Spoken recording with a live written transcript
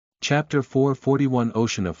Chapter 441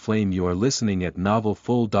 Ocean of Flame. You are listening at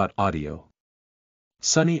NovelFull.audio.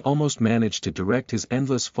 Sunny almost managed to direct his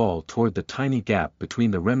endless fall toward the tiny gap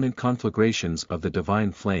between the remnant conflagrations of the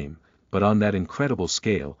divine flame, but on that incredible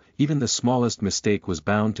scale, even the smallest mistake was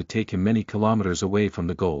bound to take him many kilometers away from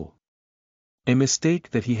the goal. A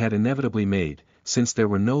mistake that he had inevitably made, since there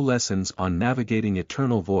were no lessons on navigating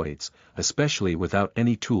eternal voids, especially without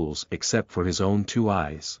any tools except for his own two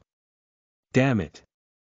eyes. Damn it!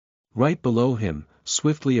 Right below him,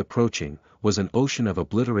 swiftly approaching, was an ocean of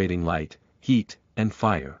obliterating light, heat, and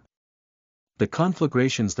fire. The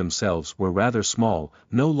conflagrations themselves were rather small,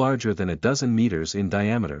 no larger than a dozen meters in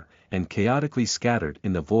diameter, and chaotically scattered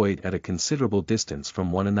in the void at a considerable distance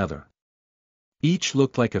from one another. Each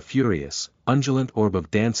looked like a furious, undulant orb of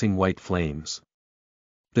dancing white flames.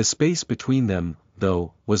 The space between them,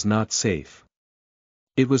 though, was not safe.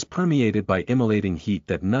 It was permeated by immolating heat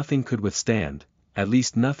that nothing could withstand, at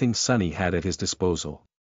least nothing Sunny had at his disposal.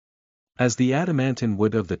 As the adamantine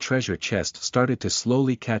wood of the treasure chest started to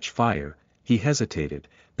slowly catch fire, he hesitated,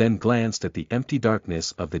 then glanced at the empty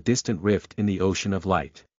darkness of the distant rift in the ocean of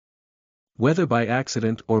light. Whether by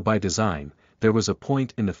accident or by design, there was a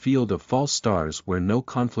point in the field of false stars where no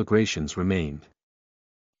conflagrations remained.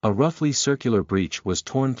 A roughly circular breach was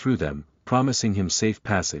torn through them, promising him safe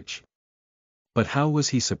passage. But how was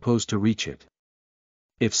he supposed to reach it?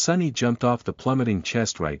 If Sunny jumped off the plummeting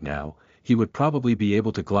chest right now, he would probably be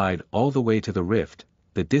able to glide all the way to the rift,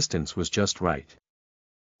 the distance was just right.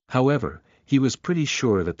 However, he was pretty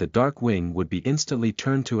sure that the dark wing would be instantly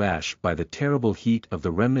turned to ash by the terrible heat of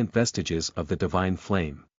the remnant vestiges of the divine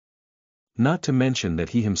flame. Not to mention that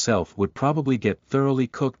he himself would probably get thoroughly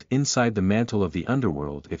cooked inside the mantle of the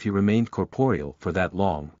underworld if he remained corporeal for that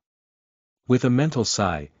long. With a mental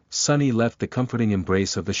sigh, Sunny left the comforting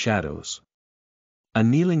embrace of the shadows. A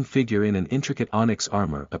kneeling figure in an intricate onyx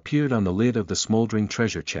armor appeared on the lid of the smoldering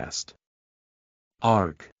treasure chest.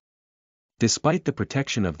 Arg! Despite the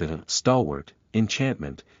protection of the stalwart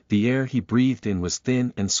enchantment, the air he breathed in was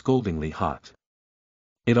thin and scaldingly hot.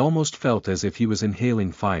 It almost felt as if he was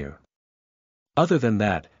inhaling fire. Other than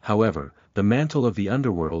that, however, the mantle of the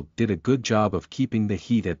underworld did a good job of keeping the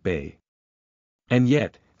heat at bay. And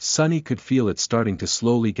yet, Sunny could feel it starting to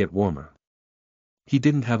slowly get warmer. He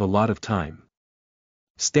didn't have a lot of time.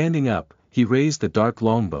 Standing up, he raised the dark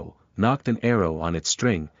longbow, knocked an arrow on its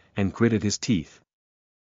string, and gritted his teeth.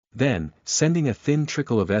 Then, sending a thin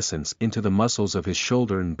trickle of essence into the muscles of his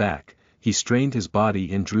shoulder and back, he strained his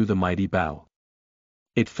body and drew the mighty bow.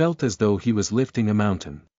 It felt as though he was lifting a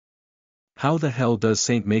mountain. How the hell does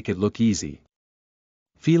Saint make it look easy?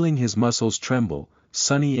 Feeling his muscles tremble,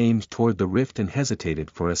 Sunny aimed toward the rift and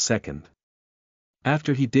hesitated for a second.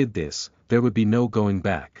 After he did this, there would be no going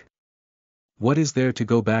back. What is there to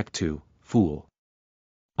go back to, fool?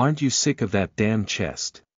 Aren't you sick of that damn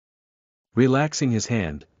chest? Relaxing his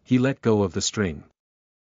hand, he let go of the string.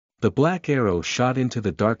 The black arrow shot into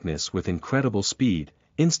the darkness with incredible speed,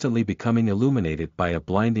 instantly becoming illuminated by a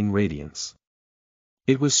blinding radiance.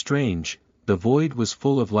 It was strange, the void was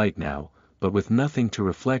full of light now, but with nothing to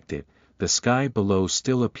reflect it, the sky below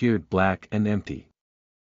still appeared black and empty.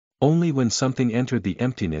 Only when something entered the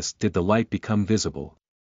emptiness did the light become visible.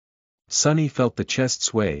 Sunny felt the chest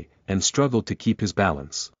sway, and struggled to keep his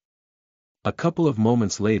balance. A couple of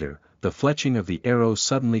moments later, the fletching of the arrow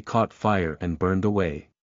suddenly caught fire and burned away.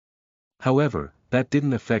 However, that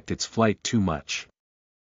didn't affect its flight too much.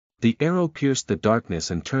 The arrow pierced the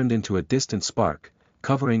darkness and turned into a distant spark,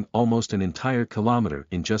 covering almost an entire kilometer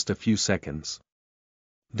in just a few seconds.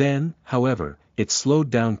 Then, however, it slowed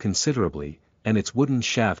down considerably, and its wooden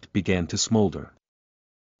shaft began to smolder.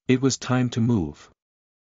 It was time to move.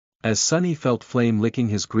 As Sunny felt flame licking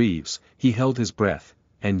his greaves, he held his breath,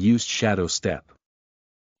 and used shadow step.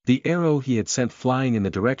 The arrow he had sent flying in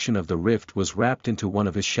the direction of the rift was wrapped into one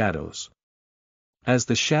of his shadows. As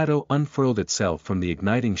the shadow unfurled itself from the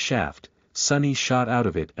igniting shaft, Sunny shot out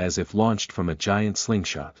of it as if launched from a giant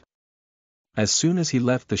slingshot. As soon as he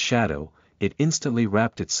left the shadow, it instantly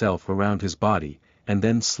wrapped itself around his body, and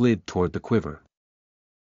then slid toward the quiver.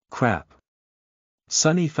 Crap!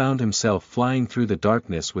 Sunny found himself flying through the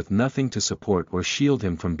darkness with nothing to support or shield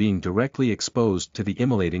him from being directly exposed to the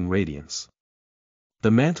immolating radiance. The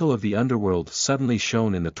mantle of the underworld suddenly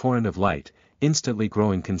shone in the torrent of light, instantly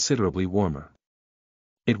growing considerably warmer.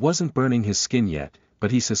 It wasn't burning his skin yet,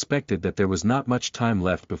 but he suspected that there was not much time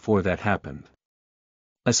left before that happened.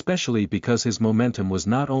 Especially because his momentum was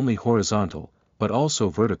not only horizontal, but also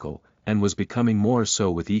vertical, and was becoming more so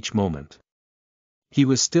with each moment. He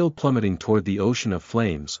was still plummeting toward the ocean of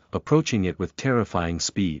flames, approaching it with terrifying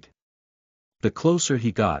speed. The closer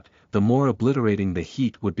he got, the more obliterating the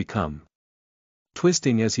heat would become.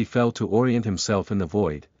 Twisting as he fell to orient himself in the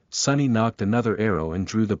void, Sunny nocked another arrow and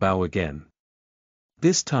drew the bow again.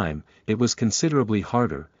 This time, it was considerably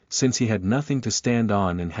harder, since he had nothing to stand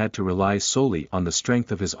on and had to rely solely on the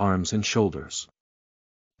strength of his arms and shoulders.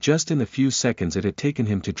 Just in the few seconds it had taken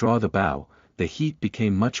him to draw the bow, the heat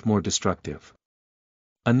became much more destructive.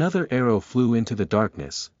 Another arrow flew into the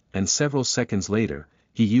darkness, and several seconds later,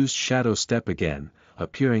 he used Shadow Step again,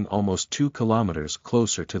 appearing almost 2 kilometers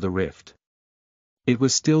closer to the rift. It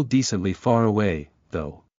was still decently far away,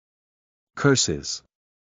 though. Curses!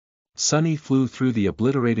 Sunny flew through the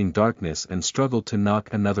obliterating darkness and struggled to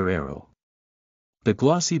nock another arrow. The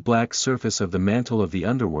glossy black surface of the mantle of the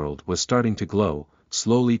underworld was starting to glow,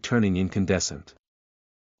 slowly turning incandescent.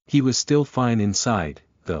 He was still fine inside,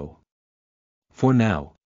 though. For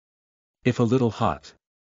now. If a little hot.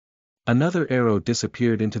 Another arrow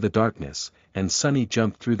disappeared into the darkness, and Sunny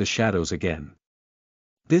jumped through the shadows again.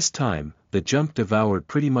 This time, the jump devoured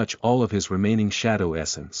pretty much all of his remaining shadow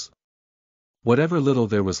essence. Whatever little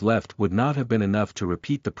there was left would not have been enough to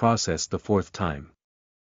repeat the process the 4th time.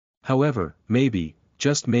 However, maybe,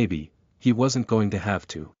 just maybe, he wasn't going to have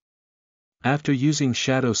to. After using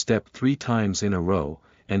Shadow Step 3 times in a row,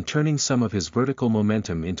 and turning some of his vertical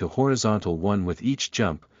momentum into horizontal one with each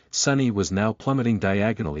jump, Sunny was now plummeting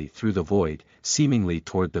diagonally through the void, seemingly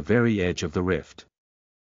toward the very edge of the rift.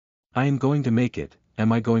 I am going to make it,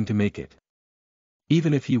 am I going to make it?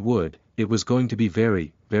 Even if he would, it was going to be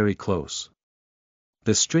very, very close.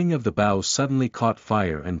 The string of the bow suddenly caught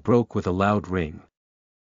fire and broke with a loud ring.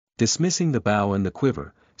 Dismissing the bow and the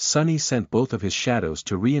quiver, Sunny sent both of his shadows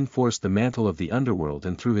to reinforce the mantle of the underworld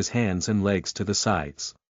and threw his hands and legs to the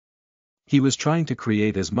sides. He was trying to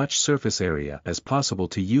create as much surface area as possible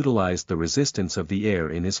to utilize the resistance of the air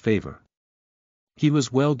in his favor. He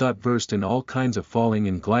was well versed in all kinds of falling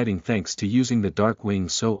and gliding thanks to using the dark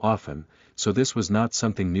wings so often, so this was not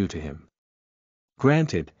something new to him.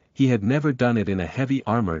 Granted, he had never done it in a heavy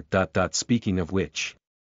armor. Speaking of which.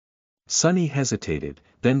 Sunny hesitated,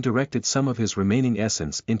 then directed some of his remaining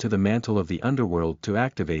essence into the mantle of the underworld to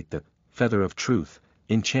activate the Feather of Truth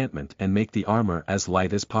enchantment and make the armor as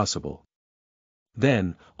light as possible.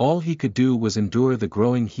 Then, all he could do was endure the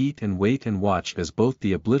growing heat and wait and watch as both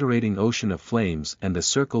the obliterating ocean of flames and the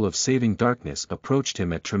circle of saving darkness approached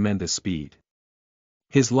him at tremendous speed.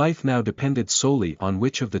 His life now depended solely on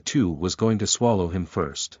which of the two was going to swallow him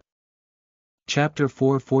first. Chapter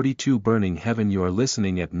 442 Burning Heaven. You are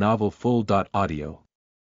listening at NovelFull.audio.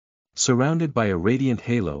 Surrounded by a radiant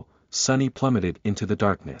halo, Sunny plummeted into the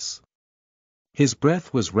darkness. His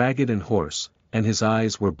breath was ragged and hoarse, and his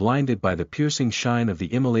eyes were blinded by the piercing shine of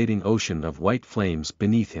the immolating ocean of white flames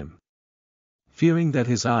beneath him. Fearing that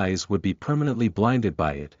his eyes would be permanently blinded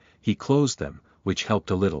by it, he closed them, which helped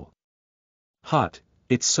a little. Hot,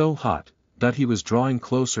 it's so hot, that he was drawing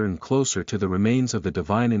closer and closer to the remains of the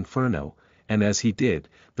divine inferno, and as he did,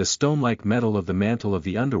 the stone-like metal of the mantle of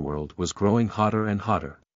the underworld was growing hotter and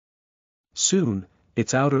hotter. Soon,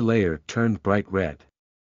 its outer layer turned bright red.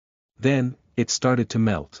 Then, it started to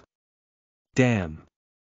melt. Damn!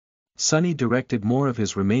 Sunny directed more of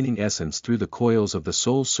his remaining essence through the coils of the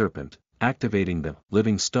Soul Serpent, activating the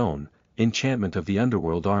living stone enchantment of the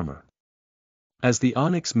underworld armor. As the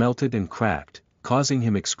onyx melted and cracked, causing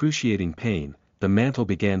him excruciating pain, the mantle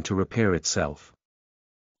began to repair itself.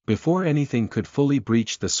 Before anything could fully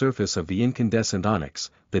breach the surface of the incandescent onyx,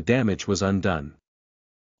 the damage was undone.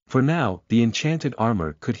 For now, the enchanted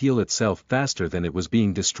armor could heal itself faster than it was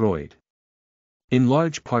being destroyed. In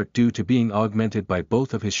large part due to being augmented by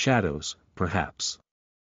both of his shadows, perhaps.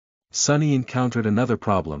 Sunny encountered another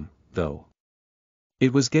problem, though.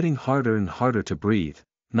 It was getting harder and harder to breathe,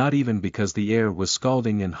 not even because the air was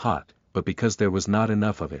scalding and hot, but because there was not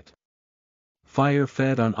enough of it. Fire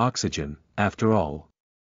fed on oxygen, after all.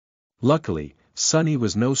 Luckily, Sunny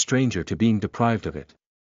was no stranger to being deprived of it.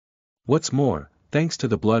 What's more, thanks to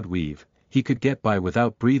the blood weave, he could get by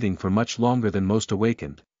without breathing for much longer than most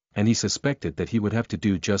awakened, and he suspected that he would have to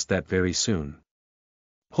do just that very soon.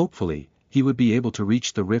 Hopefully, he would be able to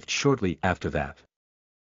reach the rift shortly after that.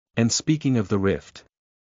 And speaking of the rift,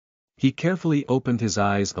 he carefully opened his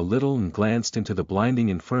eyes a little and glanced into the blinding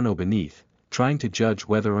inferno beneath, trying to judge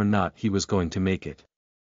whether or not he was going to make it.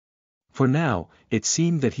 For now, it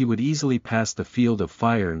seemed that he would easily pass the field of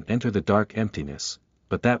fire and enter the dark emptiness,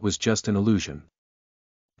 but that was just an illusion.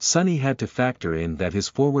 Sunny had to factor in that his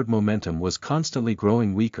forward momentum was constantly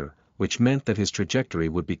growing weaker, which meant that his trajectory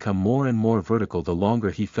would become more and more vertical the longer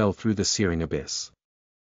he fell through the searing abyss.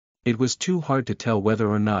 It was too hard to tell whether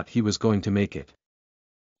or not he was going to make it.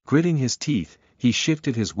 Gritting his teeth, he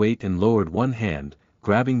shifted his weight and lowered one hand,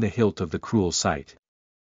 grabbing the hilt of the cruel sight.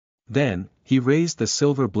 Then, he raised the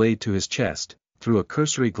silver blade to his chest, threw a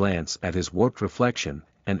cursory glance at his warped reflection,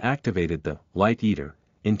 and activated the Light Eater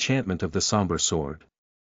enchantment of the somber sword.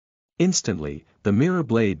 Instantly, the mirror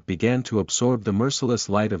blade began to absorb the merciless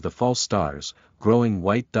light of the false stars, growing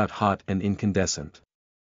white-hot and incandescent.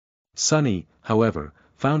 Sunny, however,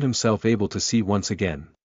 found himself able to see once again.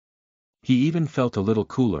 He even felt a little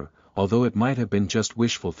cooler, although it might have been just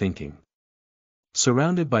wishful thinking.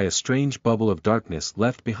 Surrounded by a strange bubble of darkness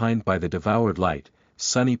left behind by the devoured light,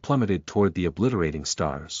 Sunny plummeted toward the obliterating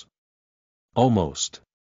stars. Almost.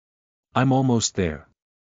 I'm almost there.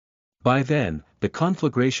 By then, the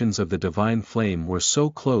conflagrations of the divine flame were so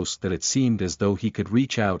close that it seemed as though he could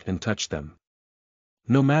reach out and touch them.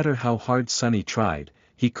 No matter how hard Sunny tried,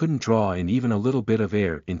 he couldn't draw in even a little bit of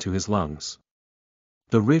air into his lungs.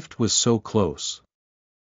 The rift was so close.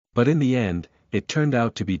 But in the end, it turned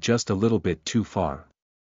out to be just a little bit too far.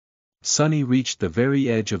 Sunny reached the very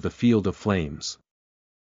edge of the field of flames.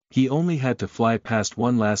 He only had to fly past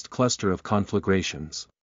one last cluster of conflagrations.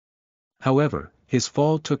 However, his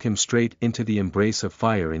fall took him straight into the embrace of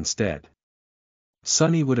fire instead.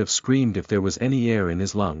 Sunny would have screamed if there was any air in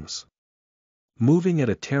his lungs. Moving at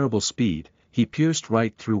a terrible speed, he pierced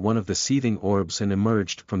right through one of the seething orbs and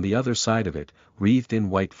emerged from the other side of it, wreathed in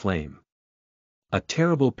white flame. A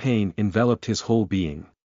terrible pain enveloped his whole being.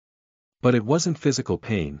 But it wasn't physical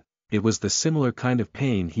pain, it was the similar kind of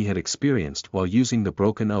pain he had experienced while using the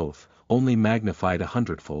broken oath, only magnified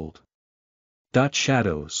 100-fold.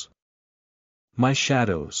 Shadows. My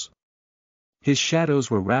shadows. His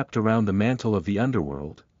shadows were wrapped around the mantle of the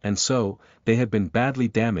underworld, and so, they had been badly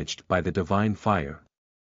damaged by the divine fire.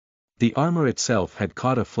 The armor itself had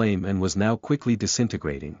caught a flame and was now quickly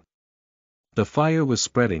disintegrating. The fire was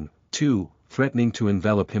spreading, too, threatening to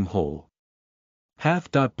envelop him whole.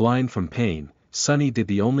 Blind from pain, Sunny did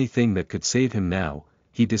the only thing that could save him now,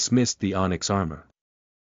 he dismissed the onyx armor.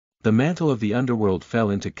 The mantle of the underworld fell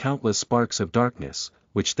into countless sparks of darkness,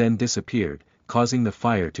 which then disappeared, causing the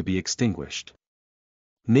fire to be extinguished.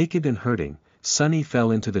 Naked and hurting, Sunny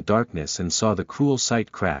fell into the darkness and saw the cruel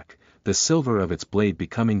sight crack, the silver of its blade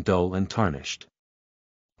becoming dull and tarnished.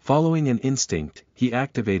 Following an instinct, he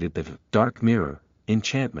activated the Dark Mirror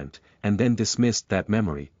enchantment, and then dismissed that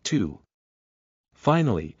memory, too.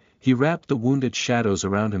 Finally, he wrapped the wounded shadows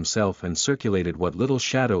around himself and circulated what little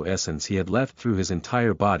shadow essence he had left through his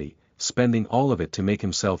entire body, spending all of it to make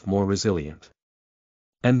himself more resilient.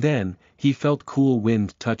 And then, he felt cool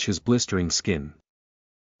wind touch his blistering skin.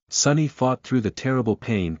 Sunny fought through the terrible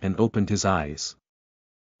pain and opened his eyes.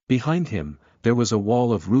 Behind him, there was a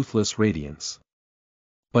wall of ruthless radiance.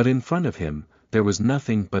 But in front of him, there was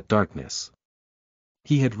nothing but darkness.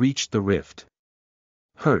 He had reached the rift.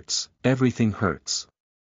 Hurts, everything hurts.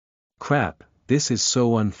 Crap, this is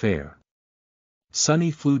so unfair. Sunny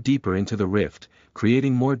flew deeper into the rift,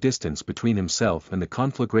 creating more distance between himself and the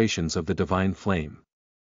conflagrations of the divine flame.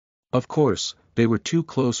 Of course, they were too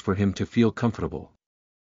close for him to feel comfortable.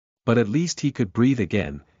 But at least he could breathe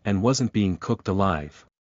again, and wasn't being cooked alive.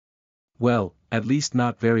 Well, at least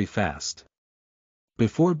not very fast.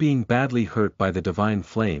 Before being badly hurt by the divine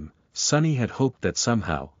flame, Sunny had hoped that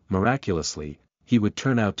somehow, miraculously, he would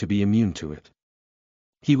turn out to be immune to it.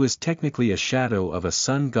 He was technically a shadow of a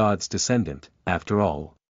sun god's descendant, after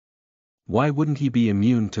all. Why wouldn't he be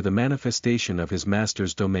immune to the manifestation of his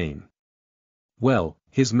master's domain? Well,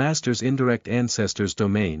 his master's indirect ancestor's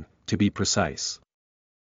domain, to be precise.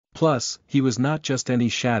 Plus, he was not just any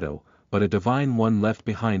shadow, but a divine one left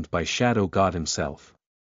behind by Shadow God himself.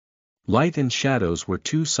 Light and shadows were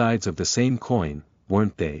two sides of the same coin,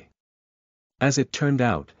 weren't they? As it turned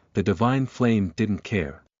out, the divine flame didn't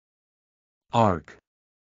care. Arg.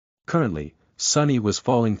 Currently, Sunny was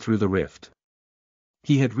falling through the rift.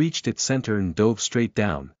 He had reached its center and dove straight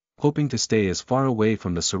down, hoping to stay as far away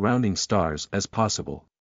from the surrounding stars as possible.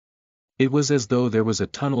 It was as though there was a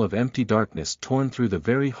tunnel of empty darkness torn through the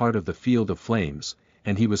very heart of the field of flames,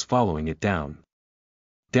 and he was following it down.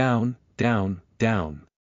 Down, down, down.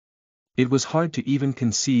 It was hard to even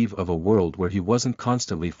conceive of a world where he wasn't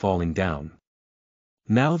constantly falling down.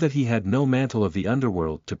 Now that he had no mantle of the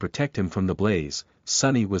underworld to protect him from the blaze,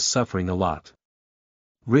 Sunny was suffering a lot.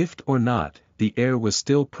 Rift or not, the air was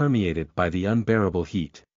still permeated by the unbearable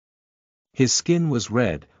heat. His skin was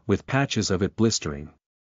red, with patches of it blistering.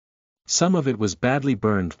 Some of it was badly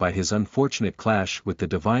burned by his unfortunate clash with the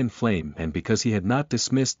divine flame and because he had not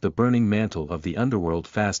dismissed the burning mantle of the underworld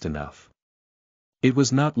fast enough. It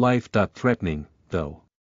was not life-threatening, though.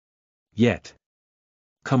 Yet.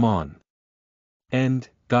 Come on. End,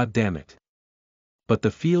 goddammit. But the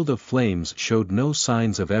field of flames showed no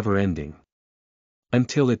signs of ever ending.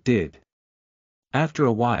 Until it did. After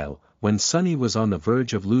a while, when Sunny was on the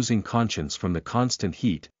verge of losing conscience from the constant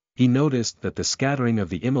heat, he noticed that the scattering of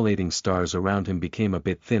the immolating stars around him became a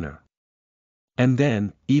bit thinner. And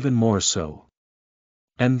then, even more so.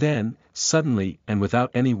 And then, suddenly and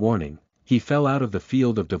without any warning, he fell out of the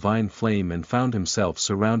field of divine flame and found himself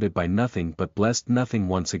surrounded by nothing but blessed nothing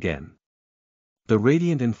once again. The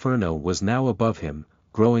radiant inferno was now above him,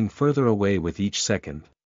 growing further away with each second.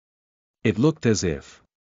 It looked as if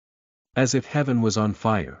heaven was on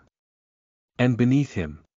fire. And beneath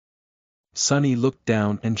him, Sunny looked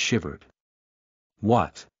down and shivered.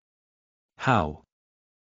 What? How?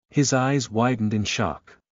 His eyes widened in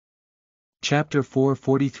shock. Chapter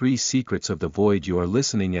 443 Secrets of the Void. You are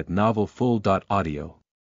listening at NovelFull.audio.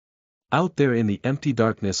 Out there in the empty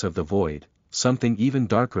darkness of the void, something even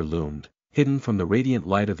darker loomed, hidden from the radiant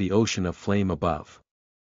light of the ocean of flame above.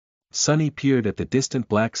 Sunny peered at the distant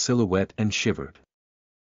black silhouette and shivered.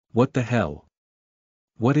 What the hell?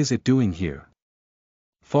 What is it doing here?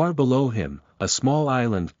 Far below him, a small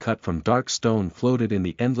island cut from dark stone floated in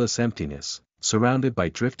the endless emptiness, surrounded by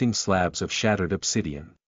drifting slabs of shattered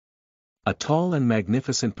obsidian. A tall and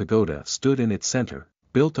magnificent pagoda stood in its center,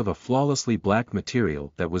 built of a flawlessly black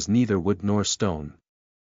material that was neither wood nor stone.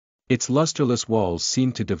 Its lusterless walls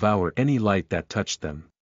seemed to devour any light that touched them.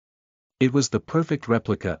 It was the perfect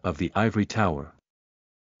replica of the ivory tower.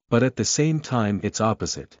 But at the same time its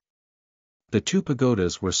opposite. The two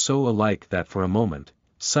pagodas were so alike that for a moment,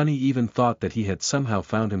 Sunny even thought that he had somehow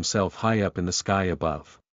found himself high up in the sky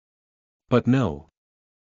above. But no.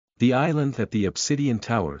 The island that the obsidian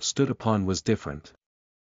tower stood upon was different.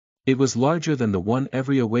 It was larger than the one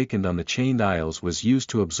every awakened on the chained isles was used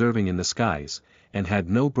to observing in the skies, and had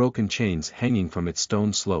no broken chains hanging from its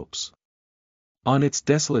stone slopes. On its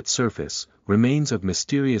desolate surface, remains of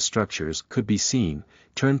mysterious structures could be seen,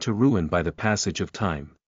 turned to ruin by the passage of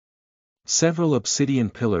time. Several obsidian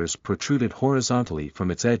pillars protruded horizontally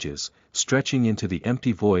from its edges, stretching into the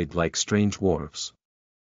empty void like strange wharves.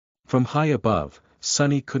 From high above,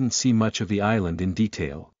 Sunny couldn't see much of the island in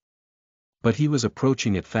detail. But he was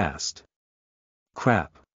approaching it fast.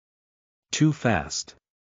 Crap. Too fast.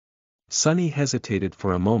 Sunny hesitated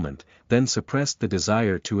for a moment, then suppressed the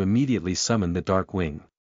desire to immediately summon the Dark Wing.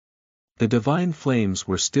 The divine flames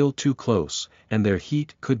were still too close, and their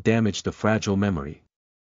heat could damage the fragile memory.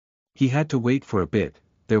 He had to wait for a bit,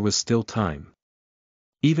 there was still time.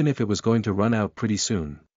 Even if it was going to run out pretty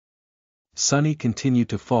soon. Sunny continued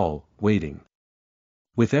to fall, waiting.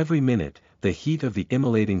 With every minute, the heat of the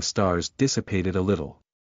immolating stars dissipated a little.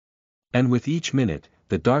 And with each minute,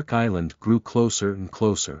 the dark island grew closer and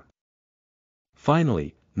closer.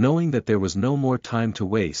 Finally, knowing that there was no more time to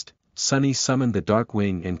waste, Sunny summoned the Dark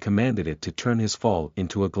Wing and commanded it to turn his fall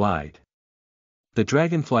into a glide. The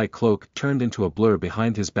dragonfly cloak turned into a blur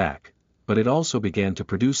behind his back, but it also began to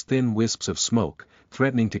produce thin wisps of smoke,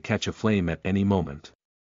 threatening to catch a flame at any moment.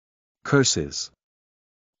 Curses!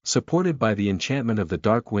 Supported by the enchantment of the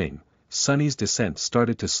Dark Wing, Sunny's descent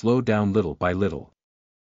started to slow down little by little.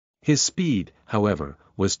 His speed, however,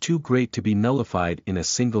 was too great to be nullified in a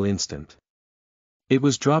single instant. It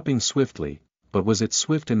was dropping swiftly, but was it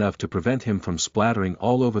swift enough to prevent him from splattering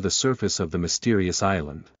all over the surface of the mysterious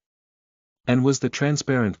island? And was the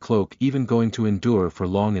transparent cloak even going to endure for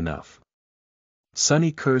long enough?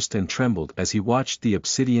 Sunny cursed and trembled as he watched the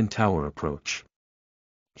obsidian tower approach.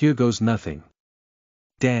 Here goes nothing.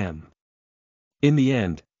 Damn. In the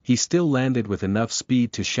end, he still landed with enough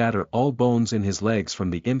speed to shatter all bones in his legs from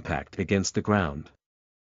the impact against the ground.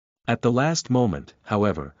 At the last moment,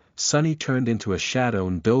 however, Sunny turned into a shadow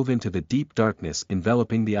and dove into the deep darkness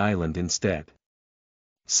enveloping the island instead.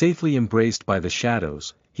 Safely embraced by the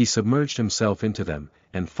shadows, he submerged himself into them,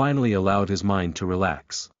 and finally allowed his mind to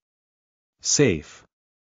relax. Safe.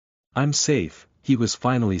 I'm safe, he was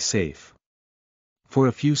finally safe. For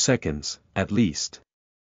a few seconds, at least.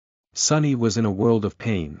 Sunny was in a world of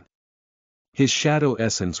pain. His shadow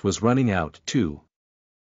essence was running out, too.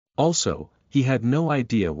 Also, he had no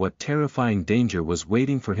idea what terrifying danger was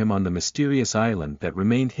waiting for him on the mysterious island that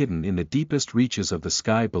remained hidden in the deepest reaches of the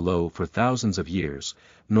sky below for thousands of years,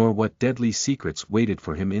 nor what deadly secrets waited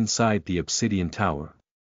for him inside the obsidian tower.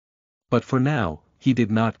 But for now, he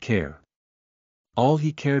did not care. All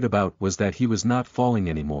he cared about was that he was not falling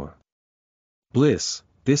anymore. Bliss,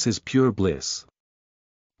 this is pure bliss.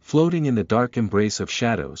 Floating in the dark embrace of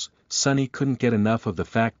shadows, Sunny couldn't get enough of the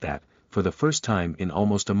fact that, for the first time in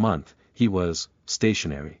almost a month, he was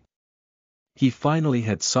stationary. He finally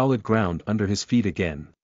had solid ground under his feet again.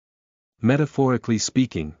 Metaphorically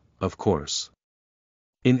speaking, of course.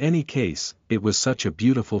 In any case, it was such a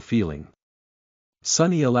beautiful feeling.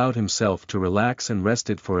 Sunny allowed himself to relax and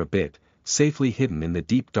rested for a bit, safely hidden in the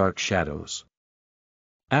deep dark shadows.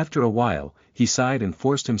 After a while, he sighed and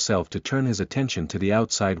forced himself to turn his attention to the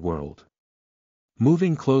outside world.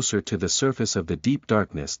 Moving closer to the surface of the deep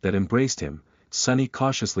darkness that embraced him, Sunny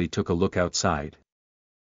cautiously took a look outside.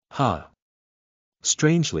 Ha!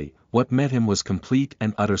 Strangely, what met him was complete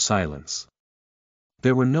and utter silence.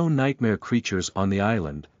 There were no nightmare creatures on the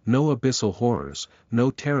island, no abyssal horrors, no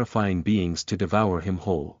terrifying beings to devour him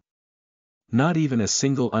whole. Not even a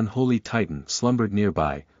single unholy titan slumbered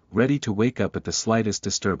nearby, ready to wake up at the slightest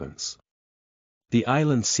disturbance. The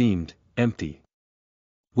island seemed empty.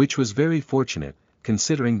 Which was very fortunate,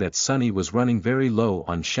 considering that Sunny was running very low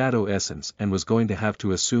on shadow essence and was going to have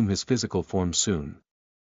to assume his physical form soon.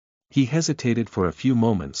 He hesitated for a few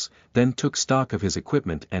moments, then took stock of his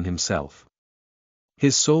equipment and himself.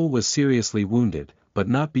 His soul was seriously wounded, but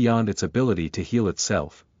not beyond its ability to heal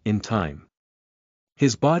itself, in time.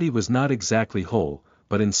 His body was not exactly whole,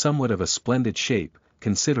 but in somewhat of a splendid shape,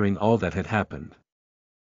 considering all that had happened.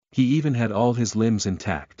 He even had all his limbs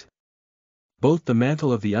intact. Both the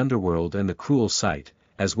mantle of the underworld and the cruel sight,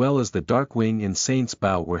 as well as the dark wing in Saint's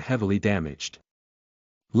Bow were heavily damaged.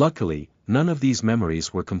 Luckily, none of these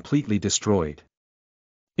memories were completely destroyed.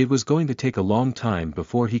 It was going to take a long time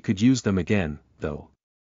before he could use them again, though.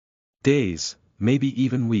 Days, maybe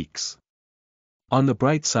even weeks. On the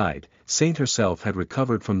bright side, Saint herself had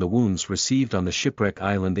recovered from the wounds received on the shipwreck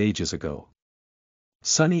island ages ago.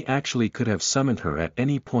 Sunny actually could have summoned her at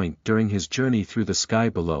any point during his journey through the sky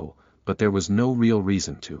below, but there was no real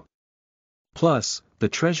reason to. Plus, the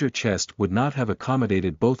treasure chest would not have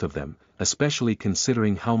accommodated both of them, especially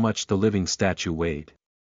considering how much the living statue weighed.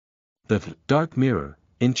 The dark mirror,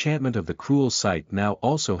 enchantment of the cruel sight, now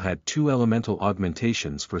also had 2 elemental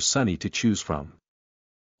augmentations for Sunny to choose from.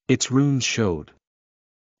 Its runes showed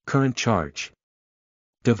current charge,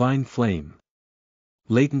 divine flame,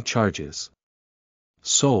 latent charges,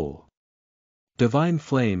 soul. Divine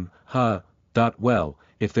flame, well,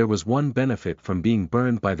 if there was one benefit from being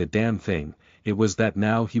burned by the damn thing, it was that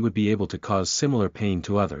now he would be able to cause similar pain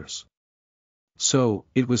to others. So,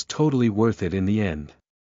 it was totally worth it in the end.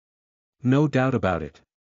 No doubt about it.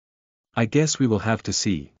 I guess we will have to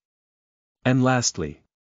see. And lastly,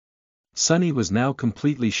 Sunny was now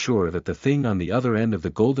completely sure that the thing on the other end of the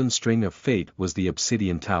golden string of fate was the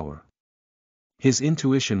Obsidian Tower. His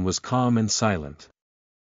intuition was calm and silent.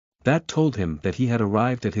 That told him that he had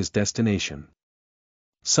arrived at his destination.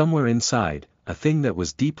 Somewhere inside, a thing that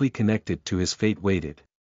was deeply connected to his fate waited.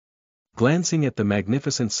 Glancing at the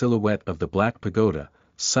magnificent silhouette of the Black Pagoda,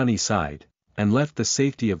 Sunny sighed, and left the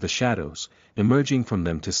safety of the shadows, emerging from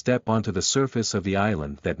them to step onto the surface of the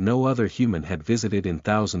island that no other human had visited in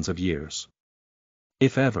thousands of years.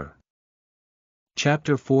 If ever.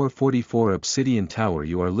 Chapter 444 Obsidian Tower.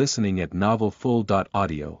 You are listening at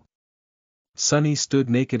NovelFull.audio. Sunny stood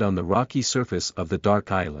naked on the rocky surface of the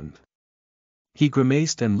dark island. He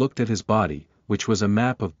grimaced and looked at his body, which was a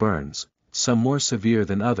map of burns, some more severe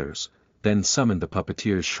than others, then summoned the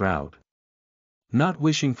puppeteer's shroud. Not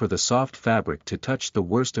wishing for the soft fabric to touch the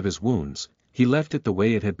worst of his wounds, he left it the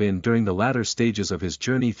way it had been during the latter stages of his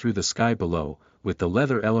journey through the sky below, with the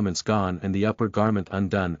leather elements gone and the upper garment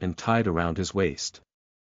undone and tied around his waist.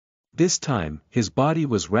 This time, his body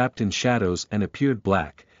was wrapped in shadows and appeared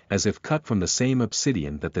black, as if cut from the same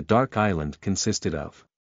obsidian that the dark island consisted of.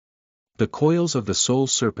 The coils of the soul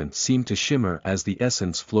serpent seemed to shimmer as the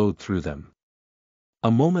essence flowed through them.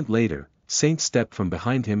 A moment later, Saint stepped from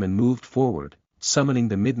behind him and moved forward, summoning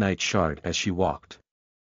the Midnight Shard as she walked.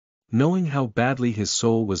 Knowing how badly his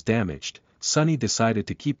soul was damaged, Sunny decided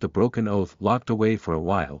to keep the broken oath locked away for a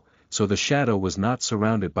while, so the shadow was not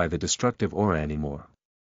surrounded by the destructive aura anymore.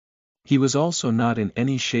 He was also not in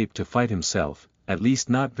any shape to fight himself, at least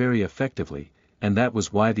not very effectively, and that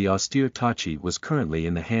was why the austere Tachi was currently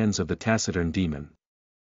in the hands of the taciturn demon.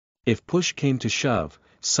 If push came to shove,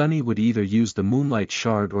 Sunny would either use the Moonlight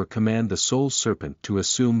Shard or command the Soul Serpent to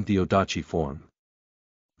assume the Odachi form.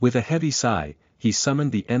 With a heavy sigh, he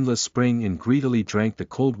summoned the Endless Spring and greedily drank the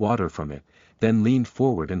cold water from it, then leaned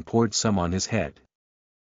forward and poured some on his head.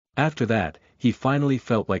 After that, he finally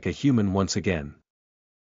felt like a human once again.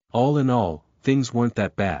 All in all, things weren't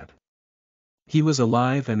that bad. He was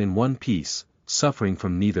alive and in one piece, suffering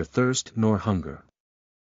from neither thirst nor hunger.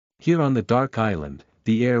 Here on the dark island,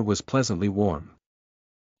 the air was pleasantly warm.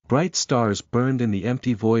 Bright stars burned in the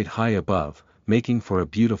empty void high above, making for a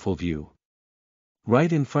beautiful view.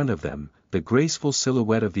 Right in front of them, the graceful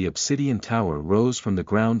silhouette of the Obsidian Tower rose from the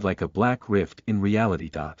ground like a black rift in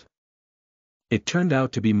reality. It turned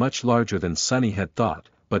out to be much larger than Sunny had thought,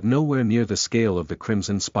 but nowhere near the scale of the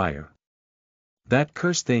Crimson Spire. That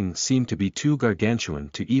cursed thing seemed to be too gargantuan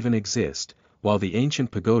to even exist, while the ancient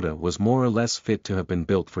pagoda was more or less fit to have been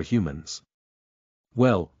built for humans.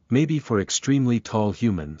 Well, maybe for extremely tall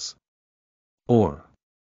humans. Or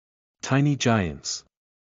tiny giants.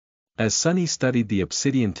 As Sunny studied the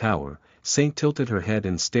obsidian tower, Saint tilted her head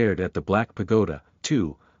and stared at the black pagoda,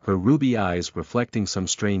 too, her ruby eyes reflecting some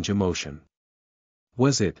strange emotion.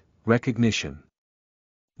 Was it recognition?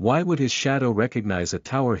 Why would his shadow recognize a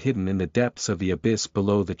tower hidden in the depths of the abyss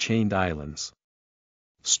below the chained islands?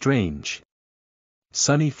 Strange.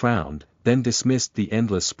 Sunny frowned, then dismissed the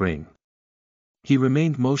endless spring. He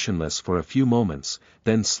remained motionless for a few moments,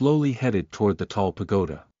 then slowly headed toward the tall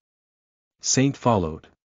pagoda. Saint followed.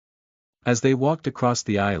 As they walked across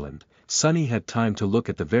the island, Sunny had time to look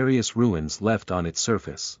at the various ruins left on its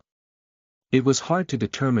surface. It was hard to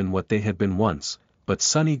determine what they had been once, but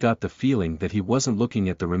Sunny got the feeling that he wasn't looking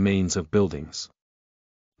at the remains of buildings.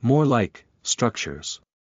 More like structures.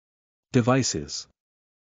 Devices.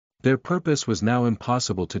 Their purpose was now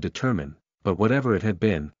impossible to determine, but whatever it had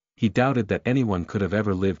been, he doubted that anyone could have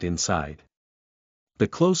ever lived inside. The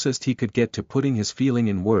closest he could get to putting his feeling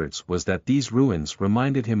in words was that these ruins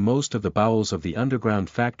reminded him most of the bowels of the underground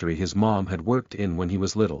factory his mom had worked in when he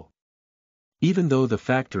was little. Even though the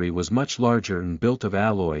factory was much larger and built of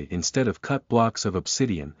alloy instead of cut blocks of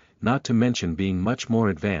obsidian, not to mention being much more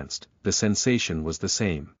advanced, the sensation was the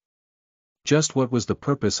same. Just what was the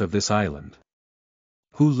purpose of this island?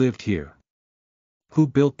 Who lived here? Who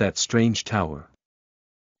built that strange tower?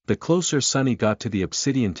 The closer Sunny got to the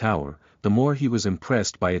obsidian tower, the more he was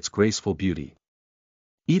impressed by its graceful beauty.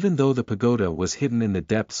 Even though the pagoda was hidden in the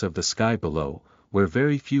depths of the sky below, where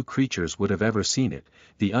very few creatures would have ever seen it,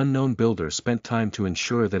 the unknown builder spent time to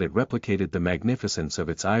ensure that it replicated the magnificence of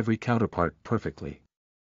its ivory counterpart perfectly.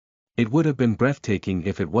 It would have been breathtaking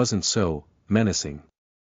if it wasn't so menacing.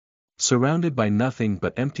 Surrounded by nothing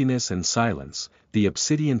but emptiness and silence, the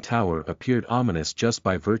obsidian tower appeared ominous just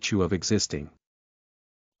by virtue of existing.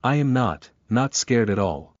 I am not scared at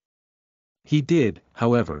all. He did,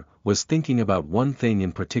 however, was thinking about one thing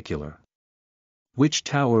in particular. Which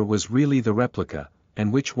tower was really the replica,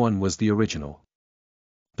 and which one was the original?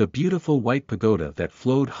 The beautiful white pagoda that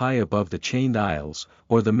flowed high above the chained isles,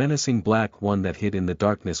 or the menacing black one that hid in the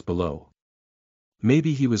darkness below?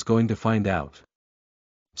 Maybe he was going to find out.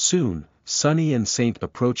 Soon, Sunny and Saint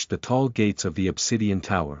approached the tall gates of the obsidian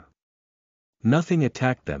tower. Nothing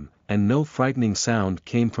attacked them, and no frightening sound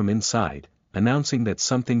came from inside, announcing that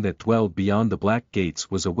something that dwelled beyond the black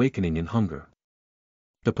gates was awakening in hunger.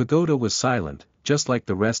 The pagoda was silent, just like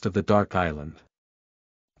the rest of the dark island.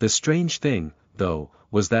 The strange thing, though,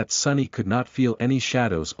 was that Sunny could not feel any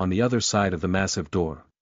shadows on the other side of the massive door.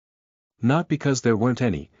 Not because there weren't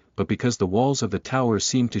any, but because the walls of the tower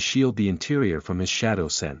seemed to shield the interior from his shadow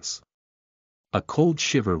sense. A cold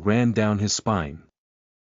shiver ran down his spine.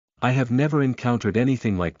 I have never encountered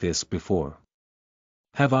anything like this before.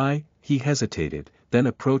 Have I? He hesitated, then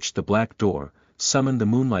approached the black door, summoned the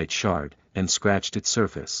moonlight shard, and scratched its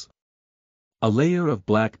surface. A layer of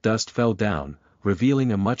black dust fell down,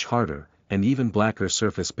 revealing a much harder, and even blacker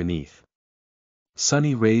surface beneath.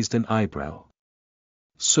 Sunny raised an eyebrow.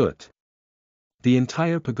 Soot. The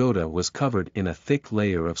entire pagoda was covered in a thick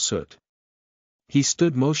layer of soot. He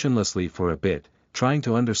stood motionlessly for a bit, trying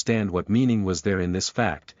to understand what meaning was there in this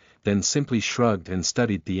fact, then simply shrugged and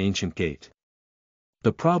studied the ancient gate.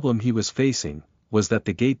 The problem he was facing was that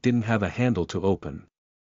the gate didn't have a handle to open.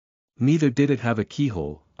 Neither did it have a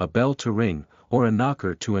keyhole, a bell to ring, or a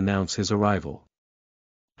knocker to announce his arrival.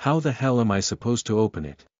 How the hell am I supposed to open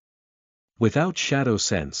it? Without shadow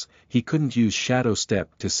sense, he couldn't use shadow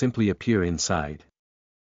step to simply appear inside.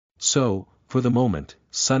 So, for the moment,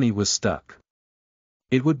 Sunny was stuck.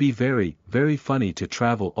 It would be very, very funny to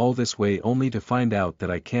travel all this way only to find out that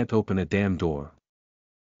I can't open a damn door.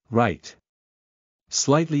 Right.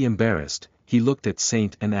 Slightly embarrassed, he looked at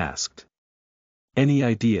Saint and asked. Any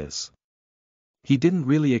ideas? He didn't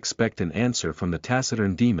really expect an answer from the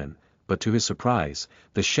taciturn demon, but to his surprise,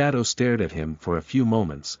 the shadow stared at him for a few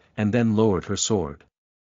moments, and then lowered her sword.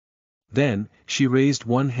 Then, she raised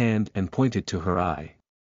one hand and pointed to her eye.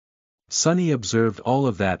 Sunny observed all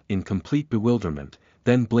of that in complete bewilderment,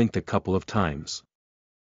 then blinked a couple of times.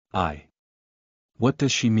 Eye. What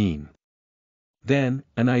does she mean? Then,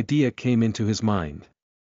 an idea came into his mind.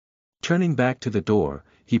 Turning back to the door,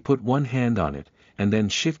 he put one hand on it, and then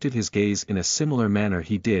shifted his gaze in a similar manner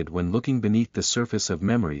he did when looking beneath the surface of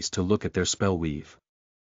memories to look at their spellweave.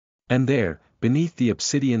 And there, beneath the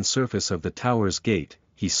obsidian surface of the tower's gate,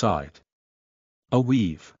 he saw it. A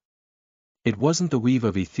weave. It wasn't the weave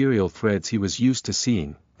of ethereal threads he was used to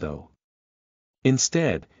seeing, though.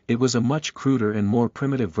 Instead, it was a much cruder and more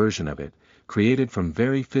primitive version of it, created from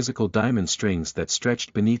very physical diamond strings that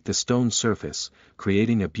stretched beneath the stone surface,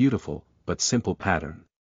 creating a beautiful, but simple pattern.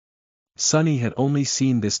 Sunny had only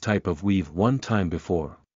seen this type of weave one time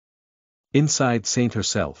before. Inside Saint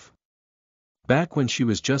herself. Back when she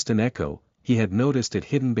was just an echo, he had noticed it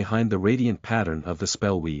hidden behind the radiant pattern of the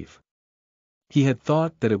spell weave. He had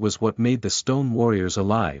thought that it was what made the stone warriors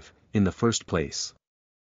alive, in the first place.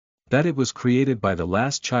 That it was created by the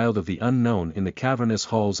last child of the unknown in the cavernous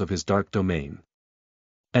halls of his dark domain.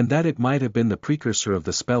 And that it might have been the precursor of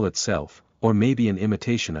the spell itself, or maybe an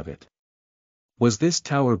imitation of it. Was this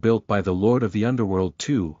tower built by the Lord of the Underworld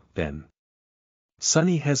too, then?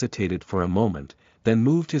 Sunny hesitated for a moment, then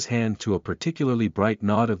moved his hand to a particularly bright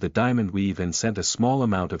knot of the diamond weave and sent a small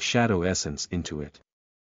amount of shadow essence into it.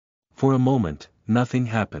 For a moment, nothing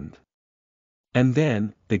happened. And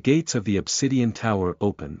then, the gates of the obsidian tower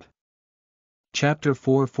opened. Chapter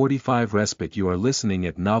 445 Respite. You are listening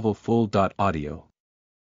at NovelFull.audio.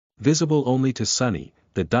 Visible only to Sunny,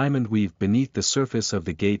 the diamond weave beneath the surface of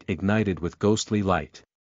the gate ignited with ghostly light.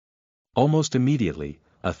 Almost immediately,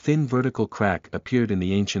 a thin vertical crack appeared in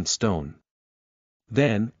the ancient stone.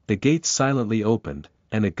 Then, the gates silently opened,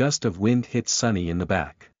 and a gust of wind hit Sunny in the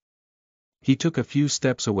back. He took a few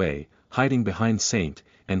steps away, hiding behind Saint,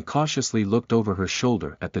 and cautiously looked over her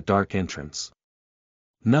shoulder at the dark entrance.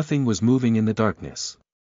 Nothing was moving in the darkness.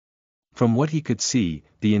 From what he could see,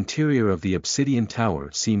 the interior of the obsidian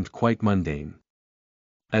tower seemed quite mundane.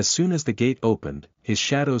 As soon as the gate opened, his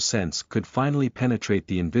shadow sense could finally penetrate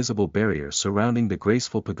the invisible barrier surrounding the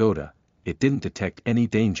graceful pagoda. It didn't detect any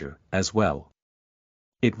danger, as well.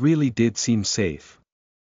 It really did seem safe.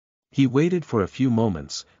 He waited for a few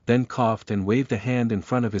moments, then coughed and waved a hand in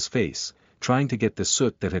front of his face, trying to get the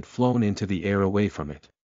soot that had flown into the air away from it.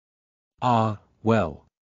 Ah, well.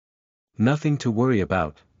 Nothing to worry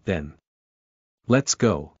about, then. Let's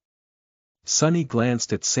go. Sunny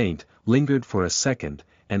glanced at Saint, lingered for a second,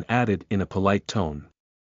 and added in a polite tone.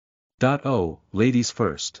 Oh, ladies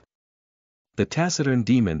first. The taciturn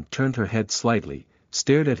demon turned her head slightly,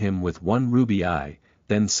 stared at him with one ruby eye,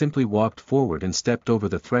 then simply walked forward and stepped over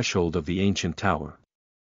the threshold of the ancient tower.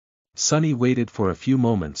 Sunny waited for a few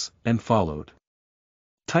moments, and followed.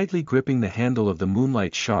 Tightly gripping the handle of the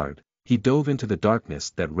moonlight shard, he dove into the darkness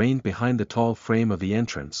that reigned behind the tall frame of the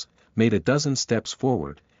entrance, made a dozen steps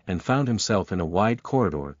forward, and found himself in a wide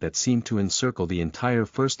corridor that seemed to encircle the entire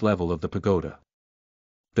first level of the pagoda.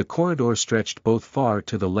 The corridor stretched both far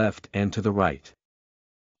to the left and to the right.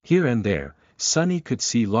 Here and there, Sunny could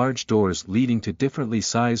see large doors leading to differently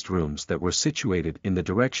sized rooms that were situated in the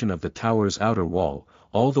direction of the tower's outer wall,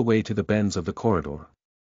 all the way to the bends of the corridor.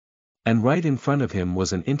 And right in front of him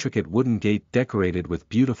was an intricate wooden gate decorated with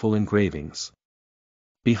beautiful engravings.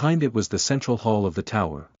 Behind it was the central hall of the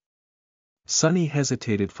tower. Sunny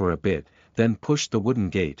hesitated for a bit, then pushed the wooden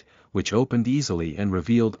gate, which opened easily and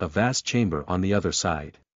revealed a vast chamber on the other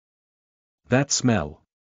side. That smell!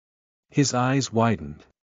 His eyes widened.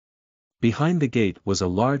 Behind the gate was a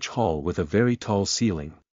large hall with a very tall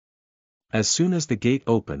ceiling. As soon as the gate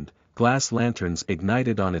opened, glass lanterns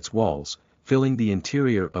ignited on its walls, filling the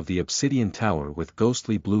interior of the obsidian tower with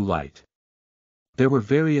ghostly blue light. There were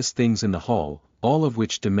various things in the hall, all of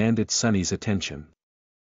which demanded Sunny's attention.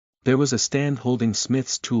 There was a stand holding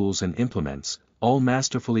smith's tools and implements, all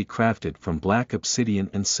masterfully crafted from black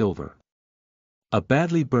obsidian and silver. A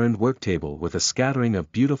badly burned worktable with a scattering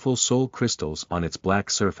of beautiful soul crystals on its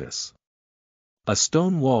black surface. A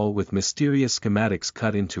stone wall with mysterious schematics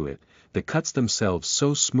cut into it, the cuts themselves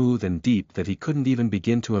so smooth and deep that he couldn't even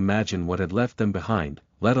begin to imagine what had left them behind,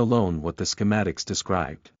 let alone what the schematics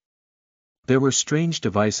described. There were strange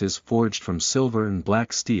devices forged from silver and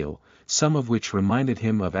black steel, some of which reminded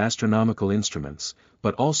him of astronomical instruments,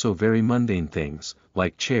 but also very mundane things,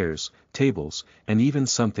 like chairs, tables, and even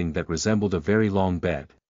something that resembled a very long bed.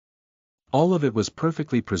 All of it was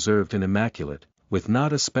perfectly preserved and immaculate, with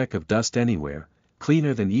not a speck of dust anywhere,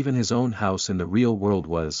 cleaner than even his own house in the real world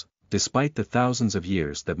was, despite the thousands of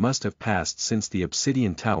years that must have passed since the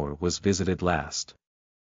obsidian tower was visited last.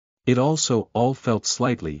 It also all felt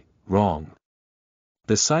slightly wrong.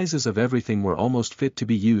 The sizes of everything were almost fit to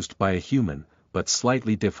be used by a human, but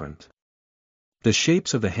slightly different. The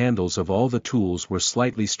shapes of the handles of all the tools were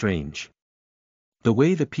slightly strange. The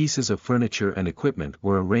way the pieces of furniture and equipment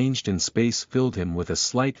were arranged in space filled him with a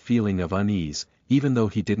slight feeling of unease, even though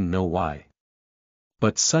he didn't know why.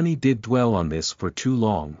 But Sunny did dwell on this for too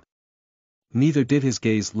long. Neither did his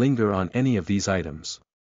gaze linger on any of these items.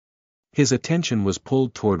 His attention was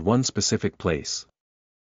pulled toward one specific place.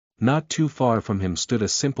 Not too far from him stood a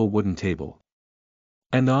simple wooden table.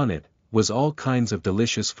 And on it, was all kinds of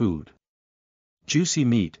delicious food. Juicy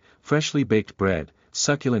meat, freshly baked bread,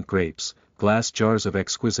 succulent grapes, glass jars of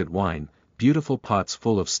exquisite wine, beautiful pots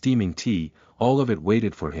full of steaming tea, all of it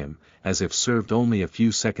waited for him, as if served only a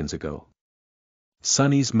few seconds ago.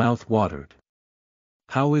 Sunny's mouth watered.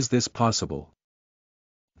 How is this possible?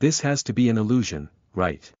 This has to be an illusion,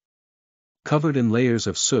 right? Covered in layers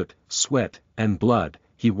of soot, sweat, and blood,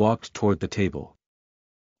 he walked toward the table.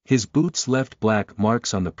 His boots left black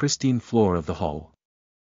marks on the pristine floor of the hall.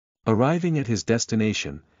 Arriving at his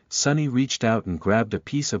destination, Sunny reached out and grabbed a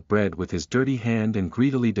piece of bread with his dirty hand and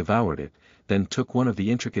greedily devoured it, then took one of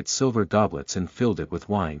the intricate silver goblets and filled it with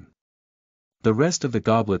wine. The rest of the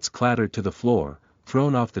goblets clattered to the floor,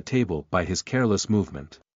 thrown off the table by his careless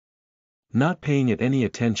movement. Not paying it any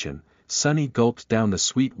attention, Sunny gulped down the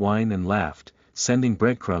sweet wine and laughed, sending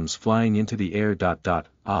breadcrumbs flying into the air.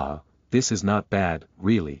 Ah, this is not bad,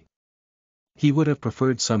 really. He would have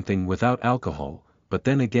preferred something without alcohol, but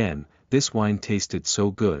then again, this wine tasted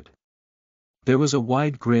so good. There was a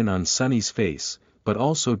wide grin on Sunny's face, but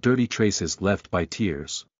also dirty traces left by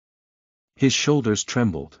tears. His shoulders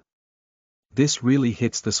trembled. This really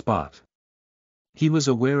hits the spot. He was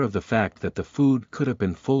aware of the fact that the food could have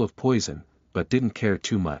been full of poison, but didn't care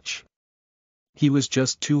too much. He was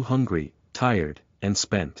just too hungry, tired, and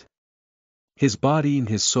spent. His body and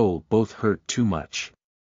his soul both hurt too much.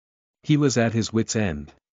 He was at his wit's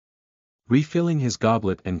end. Refilling his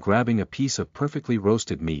goblet and grabbing a piece of perfectly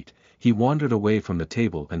roasted meat, he wandered away from the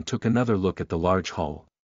table and took another look at the large hall.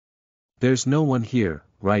 There's no one here,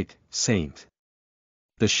 right, Saint?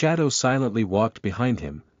 The shadow silently walked behind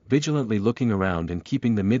him, vigilantly looking around and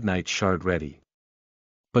keeping the midnight shard ready.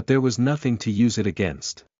 But there was nothing to use it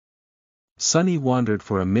against. Sunny wandered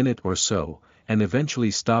for a minute or so, and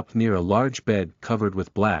eventually stopped near a large bed covered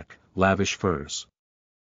with black, lavish furs.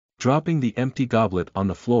 Dropping the empty goblet on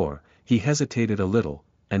the floor, he hesitated a little,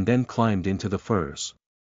 and then climbed into the furs.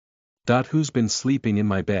 Who's been sleeping in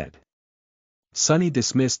my bed? Sunny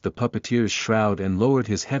dismissed the puppeteer's shroud and lowered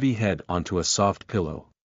his heavy head onto a soft pillow.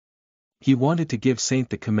 He wanted to give Saint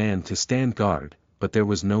the command to stand guard, but there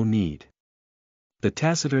was no need. The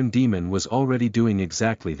taciturn demon was already doing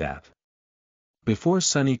exactly that. Before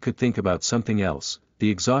Sunny could think about something else, the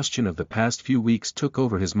exhaustion of the past few weeks took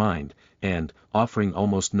over his mind, and, offering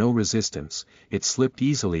almost no resistance, it slipped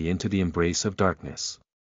easily into the embrace of darkness.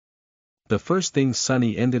 The first thing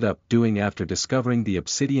Sunny ended up doing after discovering the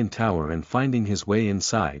obsidian tower and finding his way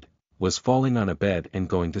inside, was falling on a bed and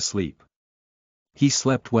going to sleep. He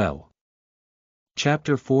slept well.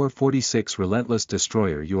 Chapter 446 Relentless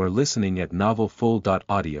Destroyer. You are listening at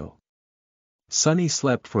NovelFull.audio. Sunny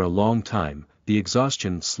slept for a long time, the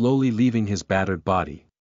exhaustion slowly leaving his battered body.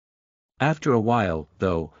 After a while,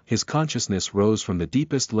 though, his consciousness rose from the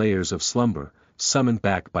deepest layers of slumber, summoned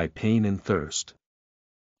back by pain and thirst.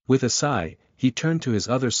 With a sigh, he turned to his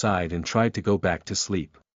other side and tried to go back to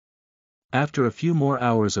sleep. After a few more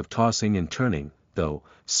hours of tossing and turning, though,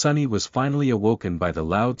 Sunny was finally awoken by the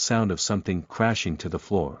loud sound of something crashing to the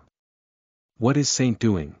floor. What is Saint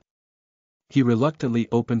doing? He reluctantly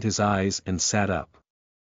opened his eyes and sat up.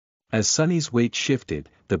 As Sunny's weight shifted,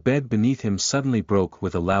 the bed beneath him suddenly broke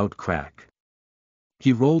with a loud crack.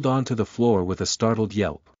 He rolled onto the floor with a startled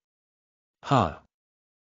yelp. Ha!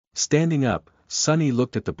 Standing up, Sunny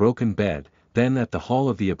looked at the broken bed, then at the hall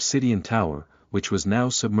of the obsidian tower, which was now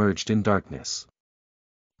submerged in darkness.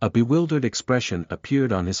 A bewildered expression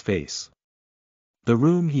appeared on his face. The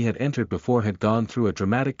room he had entered before had gone through a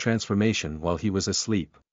dramatic transformation while he was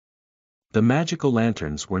asleep. The magical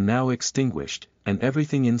lanterns were now extinguished, and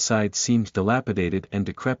everything inside seemed dilapidated and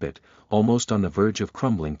decrepit, almost on the verge of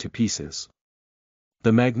crumbling to pieces.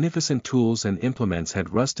 The magnificent tools and implements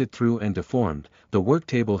had rusted through and deformed, the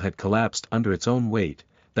worktable had collapsed under its own weight.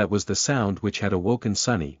 That was the sound which had awoken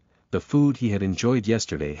Sunny. The food he had enjoyed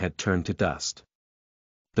yesterday had turned to dust.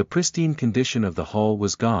 The pristine condition of the hall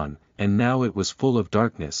was gone, and now it was full of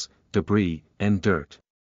darkness, debris, and dirt.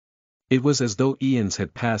 It was as though eons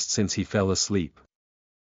had passed since he fell asleep.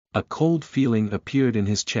 A cold feeling appeared in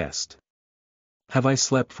his chest. Have I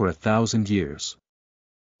slept for 1,000 years?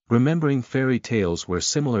 Remembering fairy tales where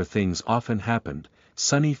similar things often happened,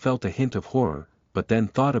 Sunny felt a hint of horror, but then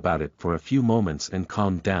thought about it for a few moments and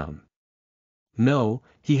calmed down. No,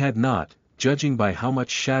 he had not. Judging by how much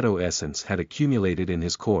shadow essence had accumulated in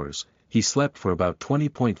his cores, he slept for about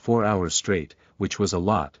 20.4 hours straight, which was a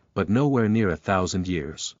lot, but nowhere near 1,000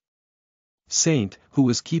 years. Saint, who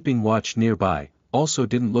was keeping watch nearby, also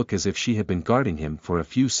didn't look as if she had been guarding him for a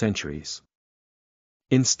few centuries.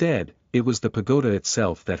 Instead, it was the pagoda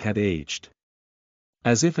itself that had aged.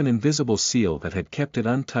 As if an invisible seal that had kept it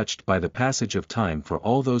untouched by the passage of time for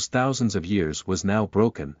all those thousands of years was now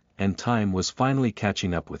broken, and time was finally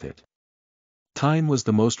catching up with it. Time was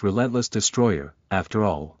the most relentless destroyer, after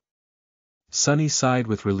all. Sunny sighed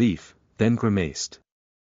with relief, then grimaced.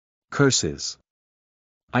 Curses!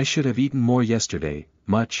 I should have eaten more yesterday,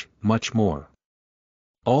 much, much more.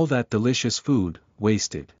 All that delicious food,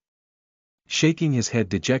 wasted. Shaking his head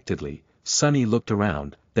dejectedly, Sunny looked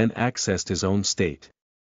around, then accessed his own state.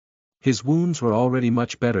 His wounds were already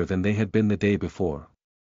much better than they had been the day before.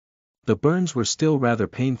 The burns were still rather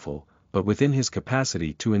painful, but within his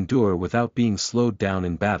capacity to endure without being slowed down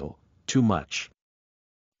in battle, too much.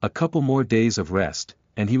 A couple more days of rest,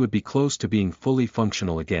 and he would be close to being fully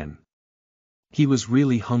functional again. He was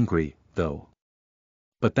really hungry, though.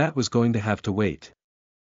 But that was going to have to wait.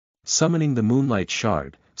 Summoning the Moonlight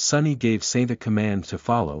Shard, Sunny gave Saint a command to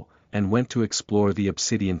follow, and went to explore the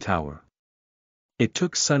Obsidian Tower. It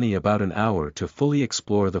took Sunny about an hour to fully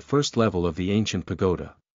explore the first level of the ancient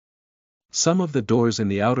pagoda. Some of the doors in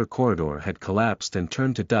the outer corridor had collapsed and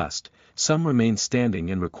turned to dust, some remained standing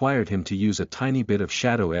and required him to use a tiny bit of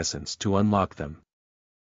shadow essence to unlock them.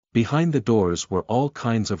 Behind the doors were all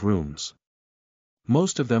kinds of rooms.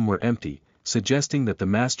 Most of them were empty, suggesting that the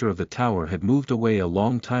master of the tower had moved away a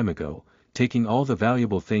long time ago, taking all the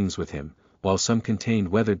valuable things with him, while some contained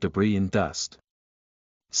weathered debris and dust.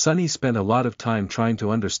 Sunny spent a lot of time trying to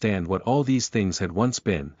understand what all these things had once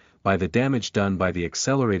been, by the damage done by the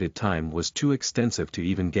accelerated time was too extensive to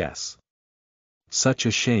even guess. Such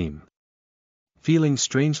a shame. Feeling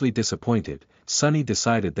strangely disappointed, Sunny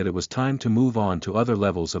decided that it was time to move on to other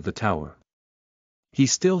levels of the tower. He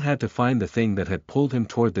still had to find the thing that had pulled him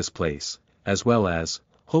toward this place, as well as,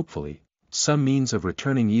 hopefully, some means of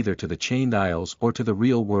returning either to the Chained Isles or to the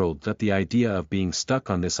real world. That the idea of being stuck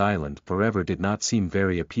on this island forever did not seem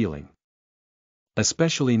very appealing.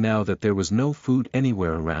 Especially now that there was no food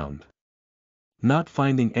anywhere around. Not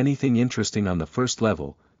finding anything interesting on the first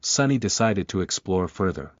level, Sunny decided to explore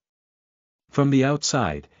further. From the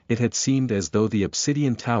outside, it had seemed as though the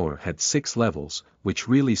Obsidian Tower had 6 levels, which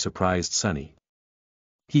really surprised Sunny.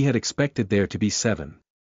 He had expected there to be 7.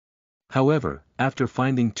 However, after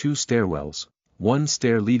finding 2 stairwells, one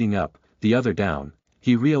stair leading up, the other down,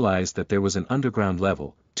 he realized that there was an underground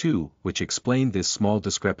level, too, which explained this small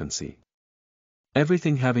discrepancy.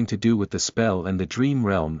 Everything having to do with the spell and the dream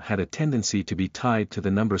realm had a tendency to be tied to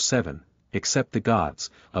the number 7, except the gods,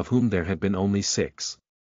 of whom there had been only 6.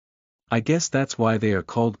 I guess that's why they are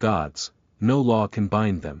called gods, no law can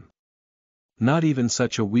bind them. Not even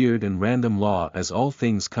such a weird and random law as all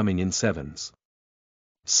things coming in 7s.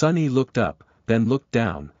 Sunny looked up, then looked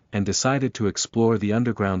down, and decided to explore the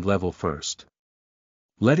underground level first.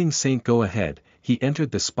 Letting Saint go ahead, he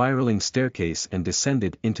entered the spiraling staircase and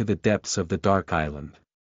descended into the depths of the dark island.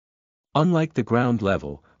 Unlike the ground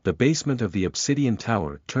level, the basement of the Obsidian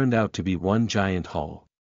Tower turned out to be one giant hall.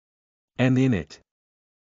 And in it,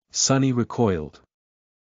 Sunny recoiled.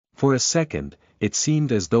 For a second, it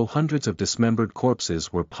seemed as though hundreds of dismembered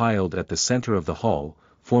corpses were piled at the center of the hall,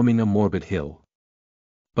 forming a morbid hill.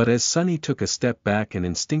 But as Sunny took a step back and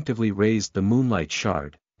instinctively raised the Moonlight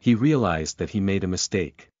Shard, he realized that he made a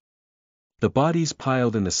mistake. The bodies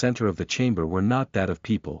piled in the center of the chamber were not that of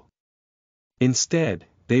people. Instead,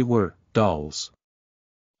 they were dolls.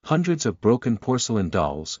 Hundreds of broken porcelain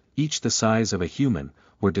dolls, each the size of a human,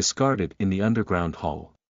 were discarded in the underground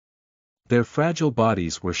hall. Their fragile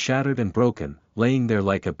bodies were shattered and broken, laying there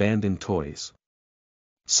like abandoned toys.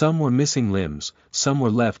 Some were missing limbs, some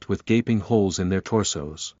were left with gaping holes in their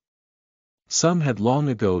torsos. Some had long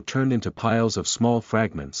ago turned into piles of small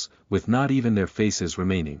fragments, with not even their faces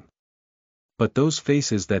remaining. But those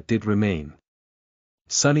faces that did remain.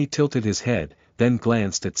 Sunny tilted his head, then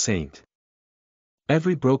glanced at Saint.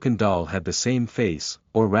 Every broken doll had the same face,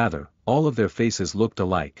 or rather, all of their faces looked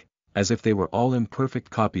alike, as if they were all imperfect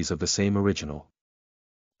copies of the same original.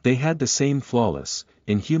 They had the same flawless,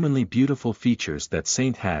 inhumanly beautiful features that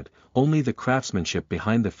Saint had, only the craftsmanship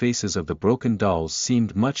behind the faces of the broken dolls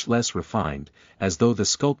seemed much less refined, as though the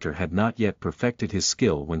sculptor had not yet perfected his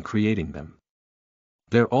skill when creating them.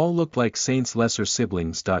 They all looked like Saint's lesser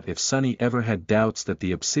siblings. If Sunny ever had doubts that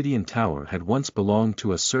the Obsidian Tower had once belonged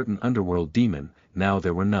to a certain underworld demon, now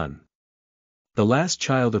there were none. The last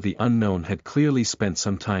child of the unknown had clearly spent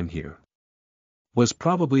some time here. Was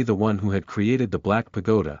probably the one who had created the Black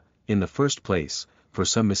Pagoda, in the first place, for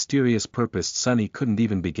some mysterious purpose Sunny couldn't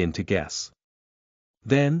even begin to guess.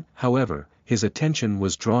 Then, however, his attention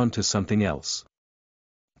was drawn to something else.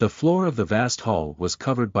 The floor of the vast hall was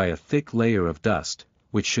covered by a thick layer of dust,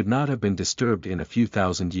 which should not have been disturbed in a few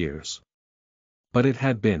thousand years. But it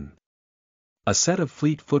had been. A set of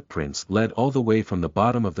fleet footprints led all the way from the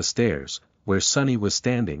bottom of the stairs, where Sunny was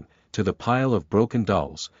standing, to the pile of broken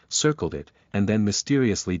dolls, circled it, and then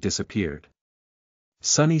mysteriously disappeared.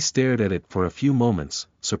 Sunny stared at it for a few moments,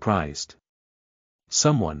 surprised.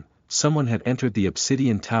 Someone had entered the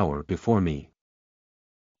obsidian tower before me.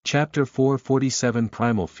 Chapter 447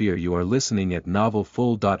 Primal Fear. You are listening at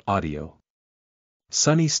NovelFull.audio.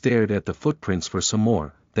 Sunny stared at the footprints for some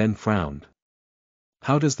more, then frowned.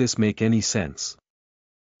 How does this make any sense?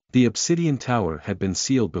 The obsidian tower had been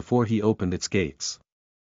sealed before he opened its gates.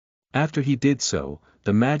 After he did so,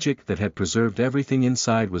 the magic that had preserved everything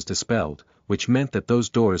inside was dispelled, which meant that those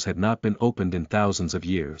doors had not been opened in thousands of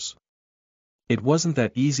years. It wasn't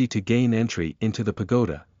that easy to gain entry into the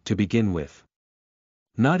pagoda, to begin with.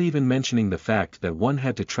 Not even mentioning the fact that one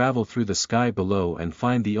had to travel through the sky below and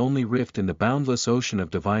find the only rift in the boundless ocean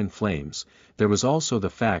of divine flames, there was also the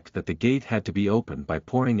fact that the gate had to be opened by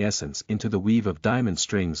pouring essence into the weave of diamond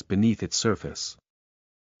strings beneath its surface.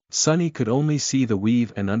 Sunny could only see the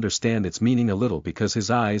weave and understand its meaning a little because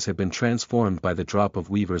his eyes had been transformed by the drop of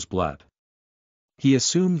Weaver's blood. He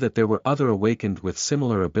assumed that there were other awakened with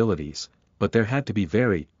similar abilities, but there had to be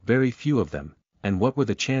very, very few of them. And what were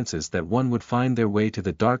the chances that one would find their way to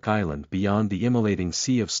the dark island beyond the immolating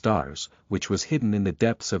sea of stars, which was hidden in the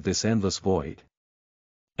depths of this endless void?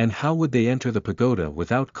 And how would they enter the pagoda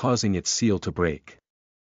without causing its seal to break?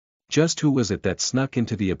 Just who was it that snuck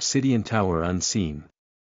into the obsidian tower unseen?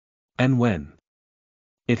 And when?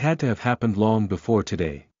 It had to have happened long before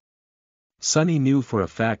today. Sunny knew for a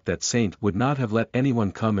fact that Saint would not have let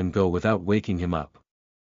anyone come and go without waking him up.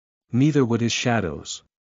 Neither would his shadows.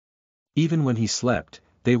 Even when he slept,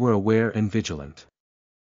 they were aware and vigilant.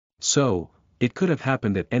 So, it could have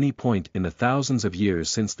happened at any point in the thousands of years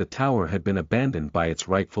since the tower had been abandoned by its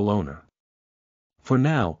rightful owner. For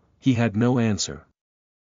now, he had no answer.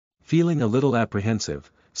 Feeling a little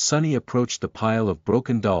apprehensive, Sunny approached the pile of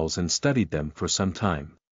broken dolls and studied them for some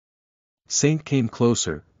time. Saint came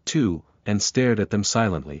closer, too, and stared at them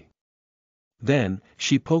silently. Then,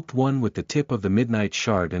 she poked one with the tip of the midnight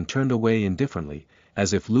shard and turned away indifferently,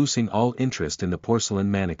 as if losing all interest in the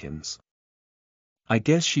porcelain mannequins. I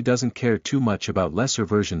guess she doesn't care too much about lesser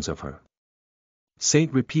versions of her.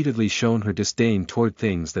 Saint repeatedly shown her disdain toward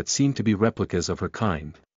things that seemed to be replicas of her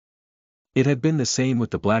kind. It had been the same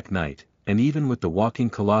with the Black Knight, and even with the walking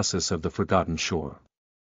colossus of the Forgotten Shore.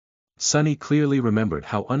 Sunny clearly remembered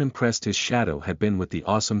how unimpressed his shadow had been with the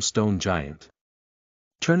awesome stone giant.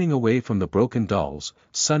 Turning away from the broken dolls,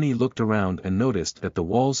 Sunny looked around and noticed that the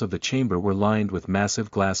walls of the chamber were lined with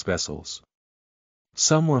massive glass vessels.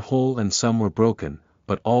 Some were whole and some were broken,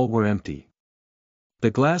 but all were empty.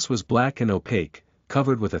 The glass was black and opaque,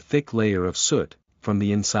 covered with a thick layer of soot, from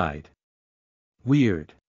the inside.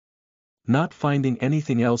 Weird. Not finding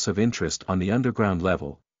anything else of interest on the underground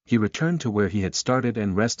level, he returned to where he had started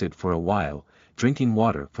and rested for a while, drinking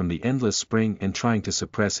water from the endless spring and trying to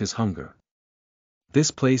suppress his hunger. This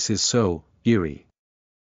place is so eerie.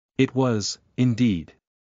 It was, indeed.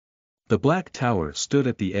 The Black Tower stood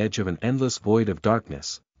at the edge of an endless void of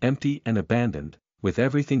darkness, empty and abandoned, with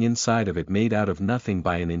everything inside of it made out of nothing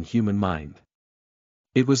by an inhuman mind.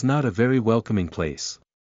 It was not a very welcoming place.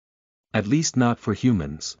 At least not for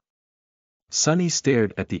humans. Sunny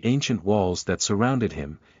stared at the ancient walls that surrounded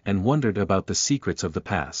him, and wondered about the secrets of the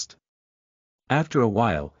past. After a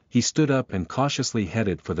while, he stood up and cautiously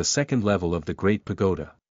headed for the second level of the Great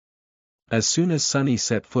Pagoda. As soon as Sunny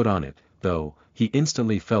set foot on it, though, he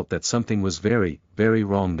instantly felt that something was very, very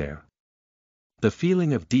wrong there. The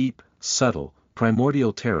feeling of deep, subtle,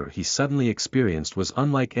 primordial terror he suddenly experienced was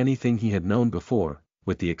unlike anything he had known before,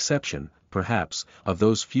 with the exception, perhaps, of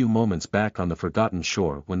those few moments back on the Forgotten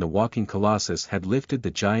Shore when the walking colossus had lifted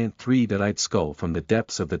the giant three-eyed skull from the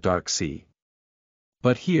depths of the dark sea.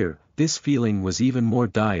 But here, this feeling was even more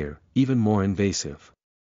dire, even more invasive.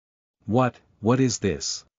 What is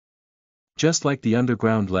this? Just like the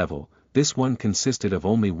underground level, this one consisted of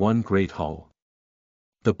only one great hall.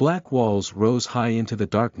 The black walls rose high into the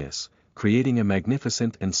darkness, creating a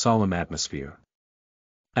magnificent and solemn atmosphere.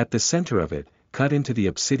 At the center of it, cut into the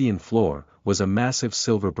obsidian floor, was a massive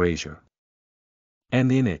silver brazier.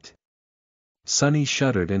 And in it, Sunny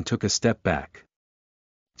shuddered and took a step back.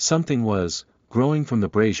 Something was growing from the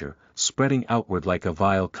brazier, spreading outward like a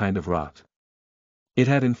vile kind of rot. It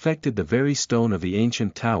had infected the very stone of the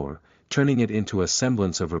ancient tower, turning it into a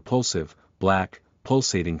semblance of repulsive, black,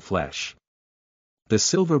 pulsating flesh. The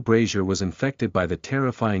silver brazier was infected by the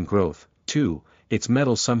terrifying growth, too, its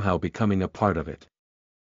metal somehow becoming a part of it.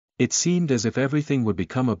 It seemed as if everything would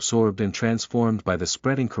become absorbed and transformed by the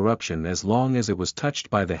spreading corruption as long as it was touched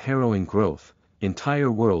by the harrowing growth,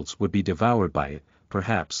 entire worlds would be devoured by it,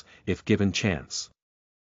 perhaps, if given chance.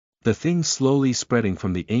 The thing slowly spreading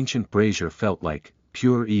from the ancient brazier felt like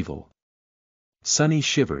pure evil. Sonny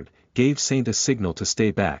shivered, gave Saint a signal to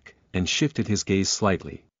stay back, and shifted his gaze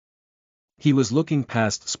slightly. He was looking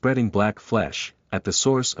past spreading black flesh, at the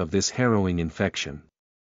source of this harrowing infection.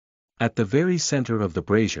 At the very center of the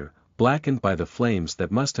brazier, blackened by the flames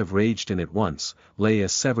that must have raged in it once, lay a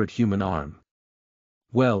severed human arm.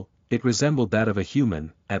 Well, it resembled that of a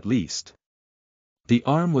human, at least. The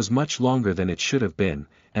arm was much longer than it should have been,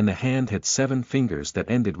 and the hand had 7 fingers that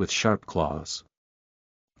ended with sharp claws.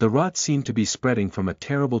 The rot seemed to be spreading from a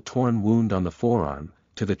terrible torn wound on the forearm,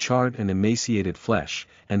 to the charred and emaciated flesh,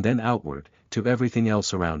 and then outward, to everything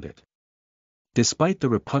else around it. Despite the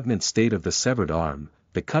repugnant state of the severed arm,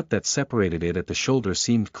 the cut that separated it at the shoulder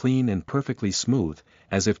seemed clean and perfectly smooth,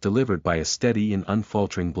 as if delivered by a steady and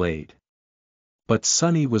unfaltering blade. But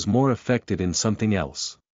Sonny was more affected in something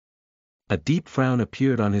else. A deep frown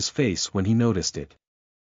appeared on his face when he noticed it.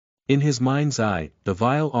 In his mind's eye, the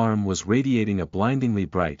vile arm was radiating a blindingly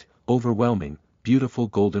bright, overwhelming, beautiful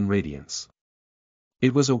golden radiance.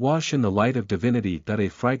 It was awash in the light of divinity that a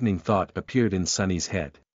frightening thought appeared in Sonny's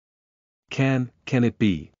head. Can it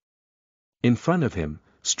be? In front of him,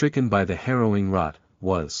 stricken by the harrowing rot,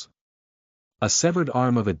 was a severed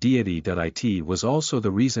arm of a deity. It was also the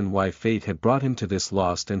reason why fate had brought him to this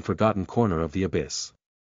lost and forgotten corner of the abyss.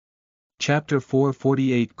 Chapter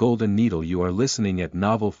 448 Golden Needle. You are listening at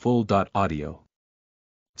NovelFull.audio.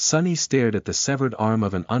 Sonny stared at the severed arm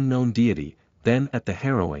of an unknown deity, then at the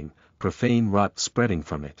harrowing, profane rot spreading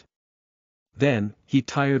from it. Then, he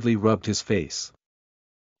tiredly rubbed his face.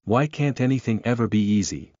 Why can't anything ever be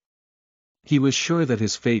easy? He was sure that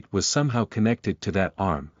his fate was somehow connected to that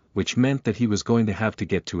arm, which meant that he was going to have to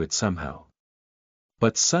get to it somehow.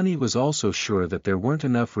 But Sonny was also sure that there weren't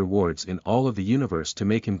enough rewards in all of the universe to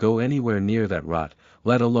make him go anywhere near that rot,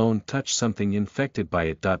 let alone touch something infected by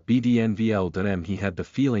it. Bdnvl.m. He had the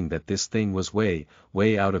feeling that this thing was way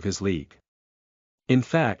out of his league. In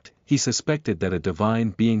fact, he suspected that a divine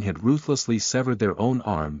being had ruthlessly severed their own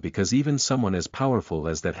arm because even someone as powerful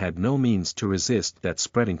as that had no means to resist that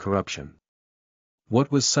spreading corruption.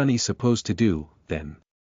 What was Sonny supposed to do, then?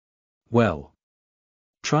 Well,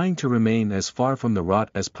 trying to remain as far from the rot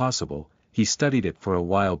as possible, he studied it for a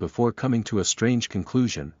while before coming to a strange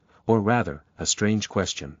conclusion, or rather, a strange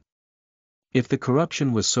question. If the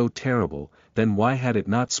corruption was so terrible, then why had it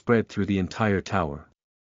not spread through the entire tower?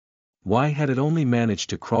 Why had it only managed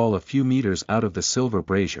to crawl a few meters out of the silver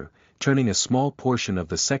brazier, turning a small portion of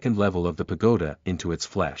the second level of the pagoda into its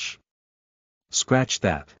flesh? Scratch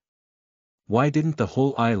that. Why didn't the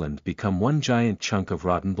whole island become one giant chunk of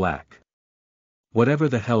rotten black? Whatever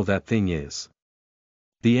the hell that thing is.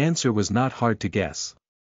 The answer was not hard to guess.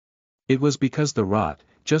 It was because the rot,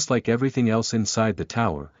 just like everything else inside the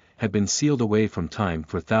tower, had been sealed away from time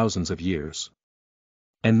for thousands of years.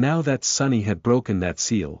 And now that Sonny had broken that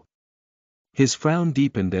seal. His frown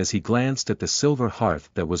deepened as he glanced at the silver hearth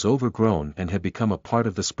that was overgrown and had become a part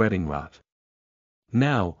of the spreading rot.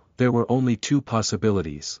 Now, there were only 2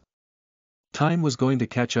 possibilities. Time was going to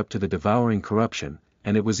catch up to the devouring corruption,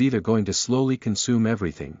 and it was either going to slowly consume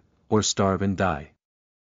everything, or starve and die.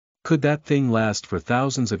 Could that thing last for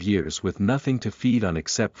thousands of years with nothing to feed on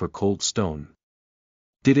except for cold stone?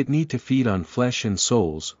 Did it need to feed on flesh and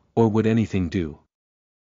souls, or would anything do?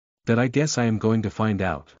 That I guess I am going to find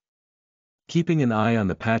out. Keeping an eye on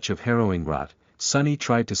the patch of harrowing rot, Sonny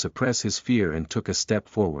tried to suppress his fear and took a step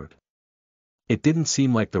forward. It didn't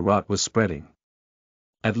seem like the rot was spreading.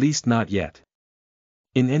 At least not yet.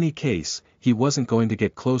 In any case, he wasn't going to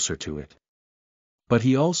get closer to it. But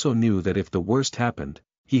he also knew that if the worst happened,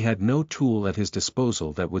 he had no tool at his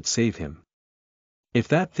disposal that would save him. If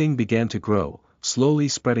that thing began to grow, slowly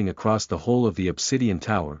spreading across the whole of the obsidian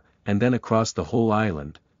tower, and then across the whole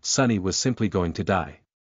island, Sonny was simply going to die.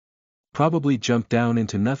 Probably jump down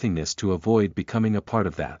into nothingness to avoid becoming a part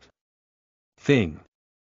of that thing.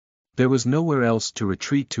 There was nowhere else to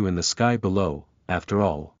retreat to in the sky below, after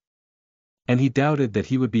all. And he doubted that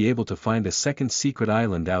he would be able to find a second secret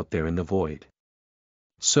island out there in the void.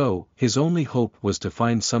 So, his only hope was to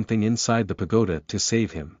find something inside the pagoda to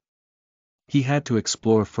save him. He had to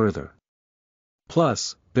explore further.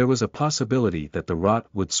 Plus, there was a possibility that the rot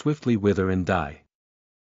would swiftly wither and die.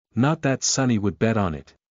 Not that Sonny would bet on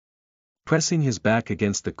it. Pressing his back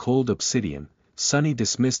against the cold obsidian, Sonny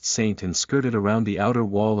dismissed Saint and skirted around the outer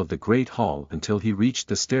wall of the great hall until he reached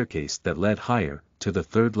the staircase that led higher, to the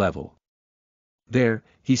 3rd level. There,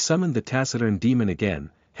 he summoned the taciturn demon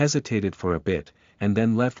again, hesitated for a bit, and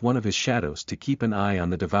then left one of his shadows to keep an eye on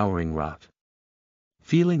the devouring rot.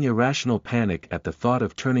 Feeling irrational panic at the thought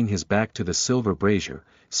of turning his back to the silver brazier,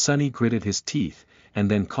 Sunny gritted his teeth,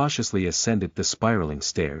 and then cautiously ascended the spiraling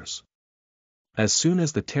stairs. As soon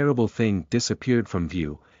as the terrible thing disappeared from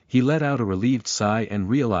view, he let out a relieved sigh and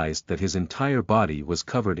realized that his entire body was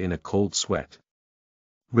covered in a cold sweat.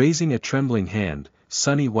 Raising a trembling hand,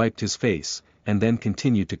 Sunny wiped his face, and then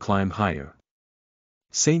continued to climb higher.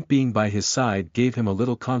 Saint being by his side gave him a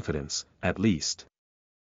little confidence, at least.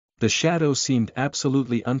 The shadow seemed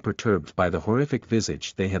absolutely unperturbed by the horrific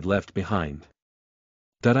visage they had left behind.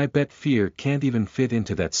 "That I bet fear can't even fit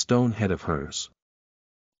into that stone head of hers.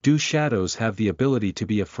 Do shadows have the ability to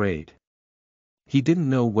be afraid?" He didn't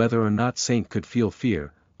know whether or not Saint could feel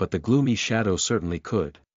fear, but the gloomy shadow certainly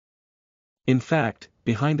could. In fact,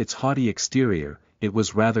 behind its haughty exterior, it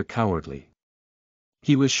was rather cowardly.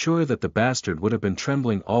 He was sure that the bastard would have been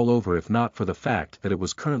trembling all over if not for the fact that it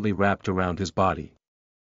was currently wrapped around his body.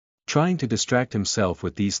 Trying to distract himself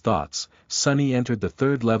with these thoughts, Sunny entered the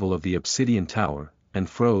third level of the obsidian tower, and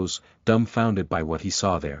froze, dumbfounded by what he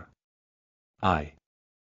saw there. I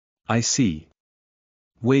see.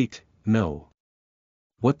 Wait, no.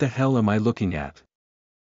 What the hell am I looking at?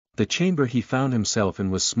 The chamber he found himself in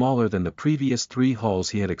was smaller than the previous 3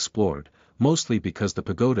 halls he had explored, mostly because the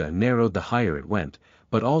pagoda narrowed the higher it went,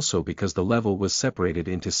 but also because the level was separated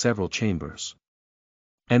into several chambers.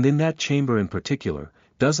 And in that chamber in particular,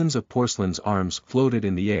 dozens of porcelain's arms floated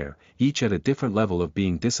in the air, each at a different level of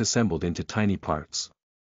being disassembled into tiny parts.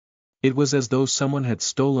 It was as though someone had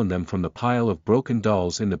stolen them from the pile of broken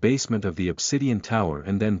dolls in the basement of the obsidian tower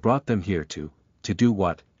and then brought them here to do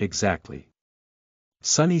what, exactly?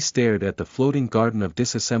 Sunny stared at the floating garden of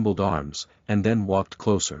disassembled arms, and then walked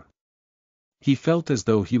closer. He felt as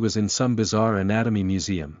though he was in some bizarre anatomy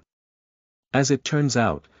museum. As it turns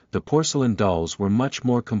out, the porcelain dolls were much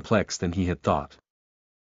more complex than he had thought.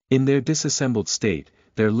 In their disassembled state,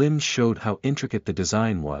 their limbs showed how intricate the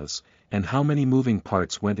design was, and how many moving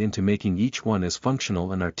parts went into making each one as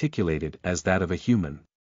functional and articulated as that of a human.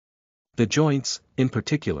 The joints, in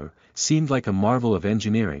particular, seemed like a marvel of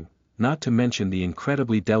engineering, not to mention the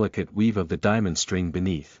incredibly delicate weave of the diamond string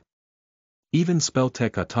beneath. Even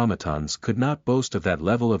Spelltech automatons could not boast of that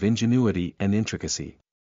level of ingenuity and intricacy.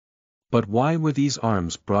 But why were these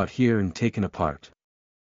arms brought here and taken apart?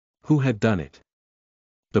 Who had done it?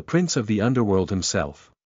 The prince of the underworld himself.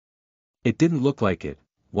 It didn't look like it.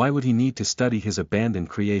 Why would he need to study his abandoned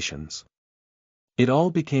creations? It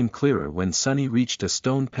all became clearer when Sunny reached a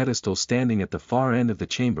stone pedestal standing at the far end of the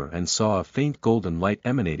chamber and saw a faint golden light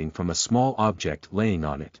emanating from a small object laying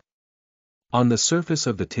on it. On the surface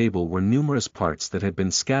of the table were numerous parts that had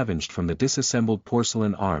been scavenged from the disassembled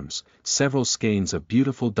porcelain arms, several skeins of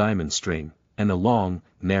beautiful diamond string, and a long,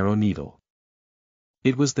 narrow needle.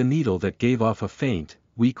 It was the needle that gave off a faint,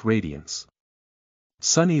 weak radiance.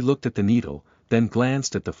 Sunny looked at the needle, then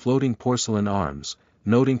glanced at the floating porcelain arms,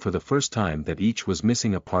 noting for the first time that each was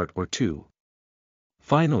missing a part or two.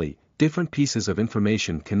 Finally, different pieces of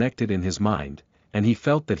information connected in his mind, and he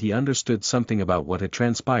felt that he understood something about what had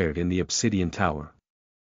transpired in the obsidian tower.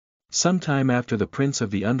 Sometime after the prince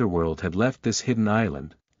of the underworld had left this hidden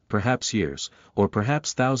island, perhaps years, or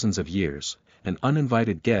perhaps thousands of years, an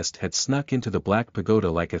uninvited guest had snuck into the Black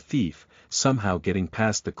Pagoda like a thief, somehow getting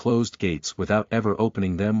past the closed gates without ever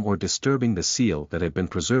opening them or disturbing the seal that had been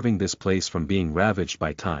preserving this place from being ravaged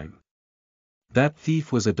by time. That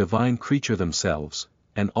thief was a divine creature themselves,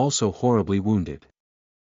 and also horribly wounded.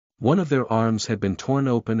 One of their arms had been torn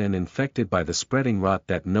open and infected by the spreading rot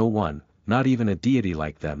that no one, not even a deity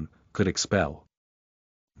like them, could expel.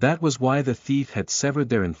 That was why the thief had severed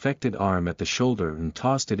their infected arm at the shoulder and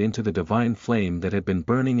tossed it into the divine flame that had been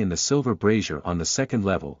burning in the silver brazier on the second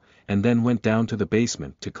level, and then went down to the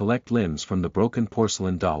basement to collect limbs from the broken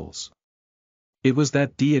porcelain dolls. It was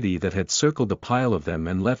that deity that had circled the pile of them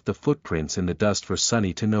and left the footprints in the dust for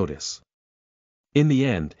Sunny to notice. In the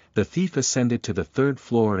end, the thief ascended to the 3rd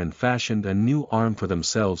floor and fashioned a new arm for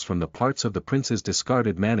themselves from the parts of the prince's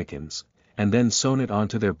discarded mannequins, and then sewn it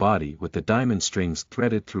onto their body with the diamond strings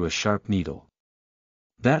threaded through a sharp needle.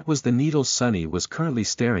 That was the needle Sunny was currently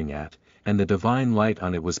staring at, and the divine light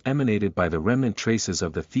on it was emanated by the remnant traces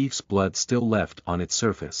of the thief's blood still left on its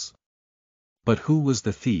surface. But who was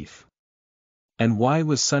the thief? And why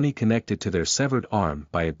was Sunny connected to their severed arm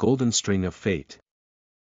by a golden string of fate?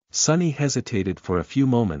 Sunny hesitated for a few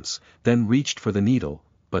moments, then reached for the needle,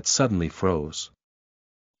 but suddenly froze.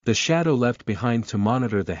 The shadow left behind to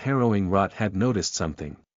monitor the harrowing rot had noticed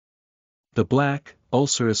something. The black,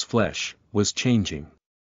 ulcerous flesh was changing.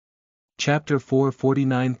 Chapter 4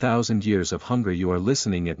 49,000 Years of Hunger. You are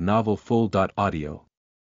listening at NovelFull.audio.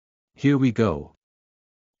 Here we go.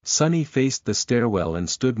 Sonny faced the stairwell and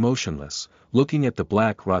stood motionless, looking at the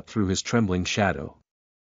black rot through his trembling shadow.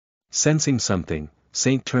 Sensing something,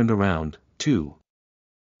 Saint turned around, too.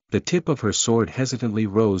 The tip of her sword hesitantly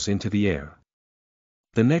rose into the air.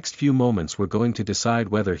 The next few moments were going to decide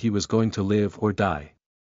whether he was going to live or die.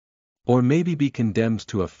 Or maybe be condemned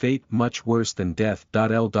to a fate much worse than death.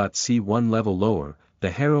 See one level lower,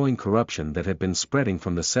 the harrowing corruption that had been spreading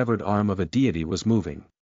from the severed arm of a deity was moving.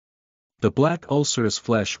 The black ulcerous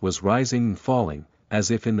flesh was rising and falling,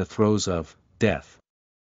 as if in the throes of death.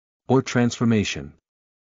 Or transformation.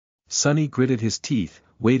 Sonny gritted his teeth,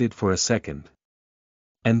 waited for a second.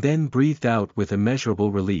 And then breathed out with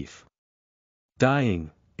immeasurable relief.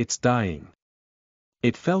 Dying, it's dying.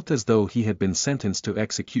 It felt as though he had been sentenced to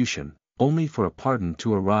execution, only for a pardon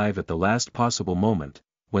to arrive at the last possible moment,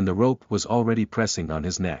 when the rope was already pressing on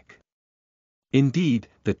his neck. Indeed,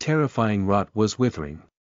 the terrifying rot was withering.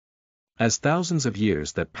 As thousands of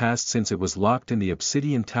years that passed since it was locked in the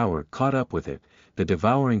obsidian tower caught up with it, the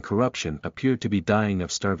devouring corruption appeared to be dying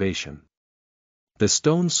of starvation. The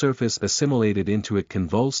stone surface assimilated into it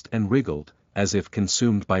convulsed and wriggled, as if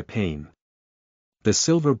consumed by pain. The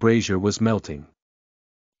silver brazier was melting.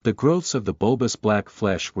 The growths of the bulbous black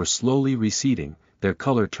flesh were slowly receding, their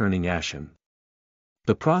color turning ashen.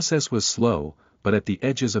 The process was slow, but at the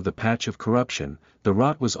edges of the patch of corruption, the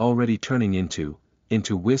rot was already turning into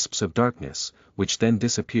wisps of darkness, which then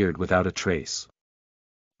disappeared without a trace.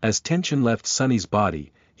 As tension left Sonny's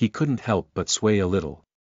body, he couldn't help but sway a little.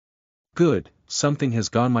 Good, something has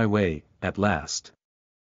gone my way, at last.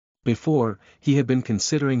 Before, he had been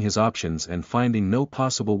considering his options and finding no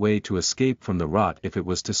possible way to escape from the rot if it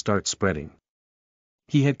was to start spreading.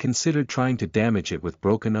 He had considered trying to damage it with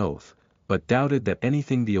broken oath, but doubted that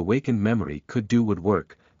anything the awakened memory could do would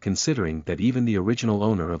work, considering that even the original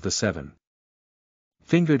owner of the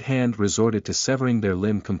seven-fingered hand resorted to severing their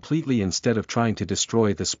limb completely instead of trying to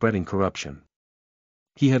destroy the spreading corruption.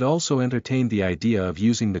 He had also entertained the idea of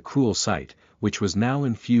using the cruel sight, which was now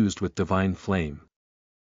infused with divine flame.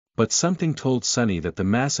 But something told Sonny that the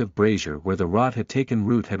massive brazier where the rot had taken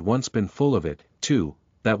root had once been full of it, too.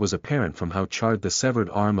 That was apparent from how charred the severed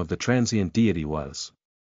arm of the transient deity was.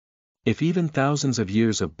 If even thousands of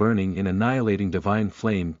years of burning in annihilating divine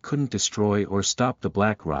flame couldn't destroy or stop the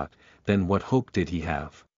black rot, then what hope did he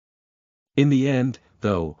have? In the end,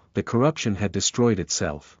 though, the corruption had destroyed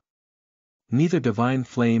itself. Neither divine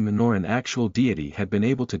flame nor an actual deity had been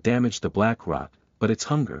able to damage the black rot, but its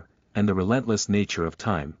hunger, and the relentless nature of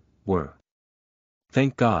time, were.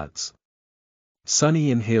 Thank gods.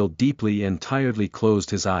 Sonny inhaled deeply and tiredly closed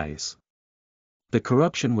his eyes. The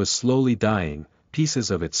corruption was slowly dying,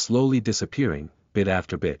 pieces of it slowly disappearing, bit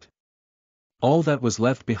after bit. All that was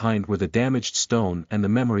left behind were the damaged stone and the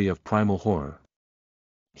memory of primal horror.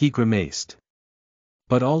 He grimaced.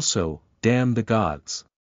 But also, damn the gods.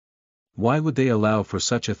 Why would they allow for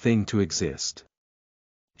such a thing to exist?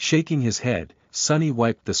 Shaking his head, Sonny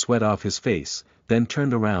wiped the sweat off his face, then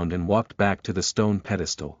turned around and walked back to the stone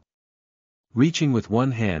pedestal. Reaching with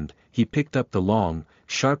one hand, he picked up the long,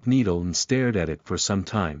 sharp needle and stared at it for some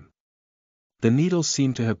time. The needle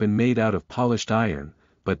seemed to have been made out of polished iron,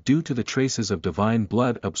 but due to the traces of divine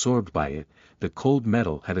blood absorbed by it, the cold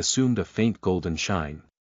metal had assumed a faint golden shine.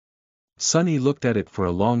 Sonny looked at it for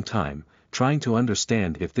a long time, trying to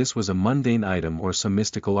understand if this was a mundane item or some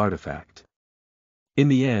mystical artifact. In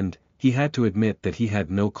the end, he had to admit that he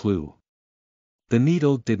had no clue. The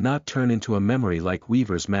needle did not turn into a memory like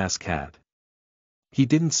Weaver's mask had. He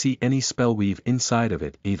didn't see any spellweave inside of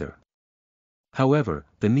it either. However,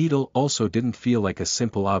 the needle also didn't feel like a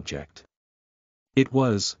simple object. It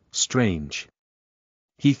was strange.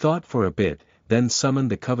 He thought for a bit, then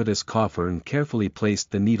summoned the covetous coffer and carefully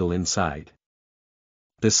placed the needle inside.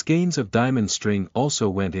 The skeins of diamond string also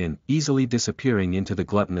went in, easily disappearing into the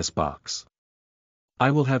gluttonous box.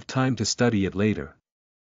 I will have time to study it later.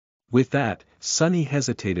 With that, Sonny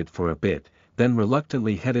hesitated for a bit, then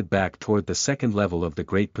reluctantly headed back toward the second level of the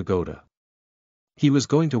great pagoda. He was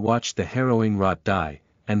going to watch the harrowing rot die,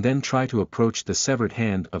 and then try to approach the severed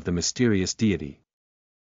hand of the mysterious deity.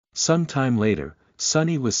 Some time later,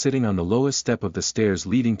 Sonny was sitting on the lowest step of the stairs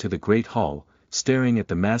leading to the great hall, staring at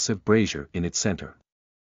the massive brazier in its center.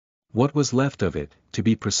 What was left of it, to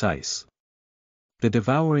be precise. The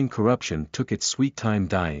devouring corruption took its sweet time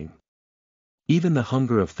dying. Even the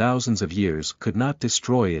hunger of thousands of years could not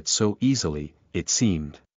destroy it so easily, it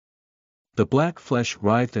seemed. The black flesh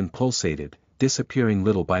writhed and pulsated, disappearing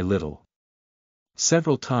little by little.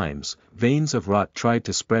 Several times, veins of rot tried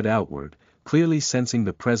to spread outward, clearly sensing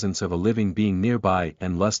the presence of a living being nearby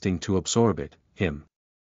and lusting to absorb it, him.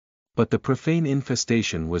 But the profane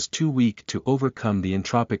infestation was too weak to overcome the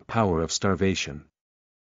entropic power of starvation.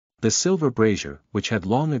 The silver brazier, which had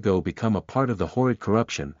long ago become a part of the horrid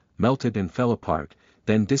corruption, melted and fell apart,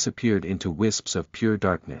 then disappeared into wisps of pure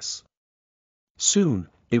darkness. Soon,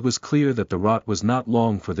 it was clear that the rot was not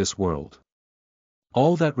long for this world.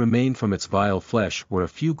 All that remained from its vile flesh were a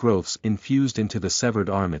few growths infused into the severed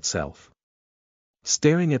arm itself.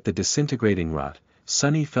 Staring at the disintegrating rot,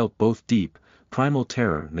 Sunny felt both deep, primal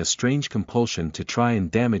terror and a strange compulsion to try and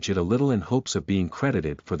damage it a little in hopes of being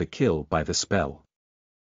credited for the kill by the spell.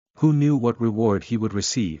 Who knew what reward he would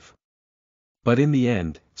receive? But in the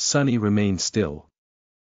end, Sunny remained still.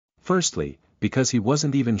 Firstly, because he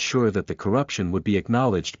wasn't even sure that the corruption would be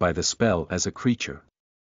acknowledged by the spell as a creature.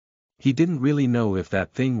 He didn't really know if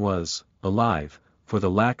that thing was alive, for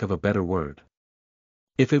the lack of a better word.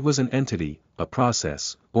 If it was an entity, a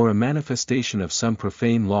process, or a manifestation of some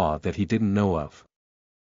profane law that he didn't know of.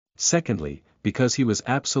 Secondly, because he was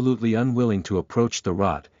absolutely unwilling to approach the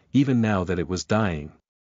rot, even now that it was dying.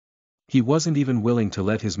 He wasn't even willing to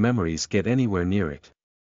let his memories get anywhere near it.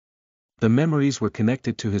 The memories were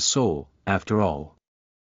connected to his soul, after all.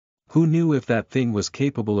 Who knew if that thing was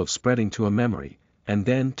capable of spreading to a memory, and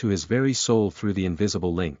then to his very soul through the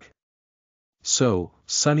invisible link? So,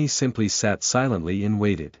 Sunny simply sat silently and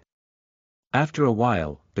waited. After a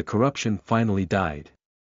while, the corruption finally died.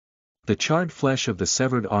 The charred flesh of the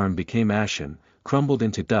severed arm became ashen, crumbled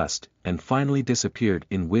into dust, and finally disappeared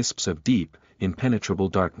in wisps of deep, impenetrable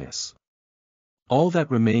darkness. All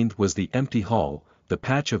that remained was the empty hall, the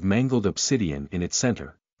patch of mangled obsidian in its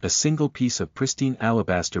center, a single piece of pristine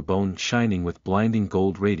alabaster bone shining with blinding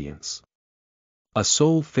gold radiance. A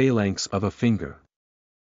sole phalanx of a finger.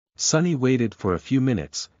 Sunny waited for a few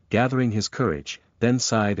minutes, gathering his courage, then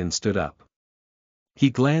sighed and stood up. He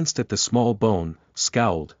glanced at the small bone,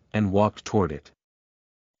 scowled, and walked toward it.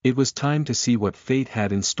 It was time to see what fate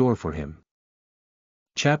had in store for him.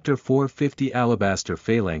 Chapter 450 Alabaster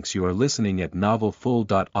Phalanx. You are listening at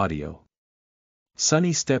NovelFull.audio.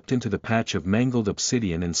 Sunny stepped into the patch of mangled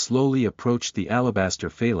obsidian and slowly approached the alabaster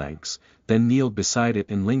phalanx, then kneeled beside it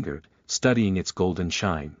and lingered, studying its golden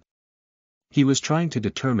shine. He was trying to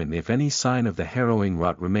determine if any sign of the harrowing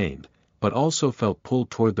rot remained, but also felt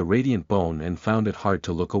pulled toward the radiant bone and found it hard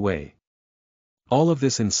to look away. All of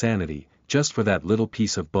this insanity, just for that little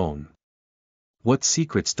piece of bone. What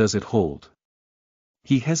secrets does it hold?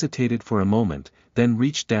 He hesitated for a moment, then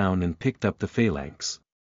reached down and picked up the phalanx.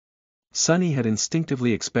 Sunny had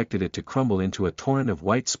instinctively expected it to crumble into a torrent of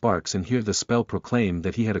white sparks and hear the spell proclaim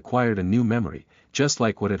that he had acquired a new memory, just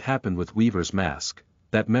like what had happened with Weaver's mask,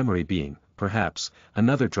 that memory being, perhaps,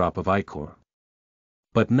 another drop of ichor.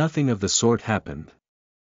 But nothing of the sort happened.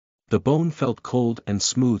 The bone felt cold and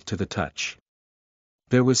smooth to the touch.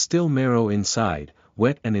 There was still marrow inside,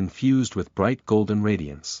 wet and infused with bright golden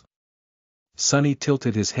radiance. Sunny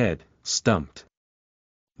tilted his head, stumped.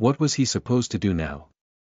 What was he supposed to do now?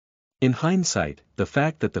 In hindsight, the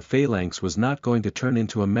fact that the phalanx was not going to turn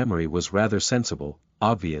into a memory was rather sensible,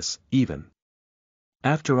 obvious, even.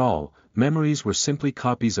 After all, memories were simply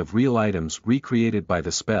copies of real items recreated by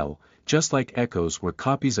the spell, just like echoes were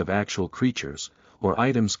copies of actual creatures, or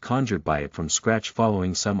items conjured by it from scratch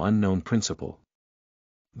following some unknown principle.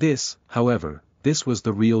 This, however, this was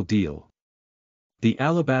the real deal. The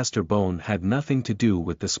alabaster bone had nothing to do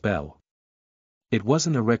with the spell. It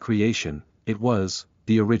wasn't a recreation, it was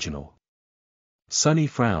the original. Sunny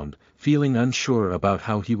frowned, feeling unsure about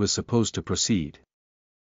how he was supposed to proceed.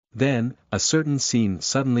 Then, a certain scene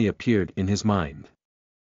suddenly appeared in his mind.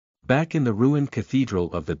 Back in the ruined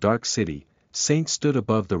cathedral of the Dark City, Saint stood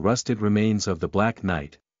above the rusted remains of the Black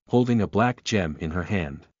Knight, holding a black gem in her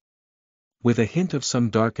hand. With a hint of some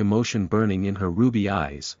dark emotion burning in her ruby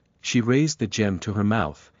eyes, she raised the gem to her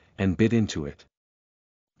mouth, and bit into it.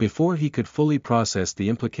 Before he could fully process the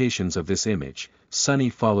implications of this image, Sunny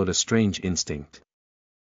followed a strange instinct.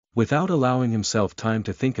 Without allowing himself time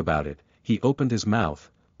to think about it, he opened his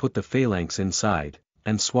mouth, put the phalanx inside,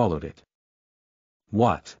 and swallowed it.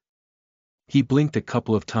 What? He blinked a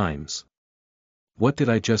couple of times. What did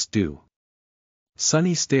I just do?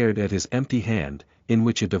 Sunny stared at his empty hand, in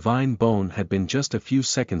which a divine bone had been just a few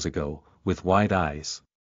seconds ago, with wide eyes.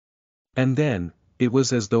 And then, it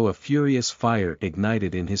was as though a furious fire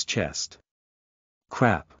ignited in his chest.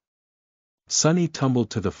 Crap! Sunny tumbled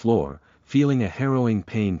to the floor, feeling a harrowing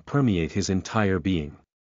pain permeate his entire being.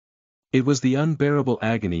 It was the unbearable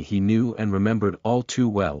agony he knew and remembered all too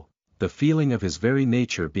well, the feeling of his very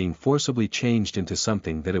nature being forcibly changed into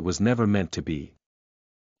something that it was never meant to be.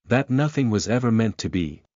 That nothing was ever meant to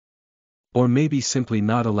be. Or maybe simply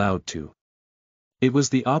not allowed to. It was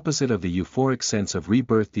the opposite of the euphoric sense of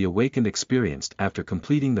rebirth the awakened experienced after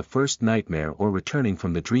completing the first nightmare or returning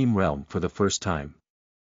from the dream realm for the first time.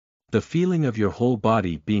 The feeling of your whole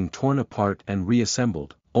body being torn apart and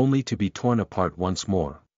reassembled, only to be torn apart once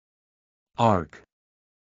more. Arg!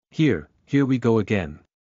 Here we go again.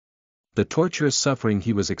 The torturous suffering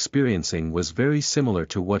he was experiencing was very similar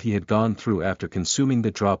to what he had gone through after consuming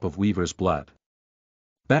the drop of Weaver's blood.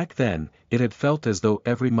 Back then, it had felt as though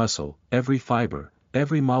every muscle, every fiber,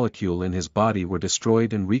 every molecule in his body were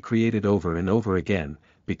destroyed and recreated over and over again,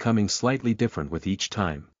 becoming slightly different with each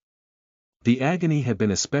time. The agony had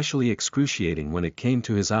been especially excruciating when it came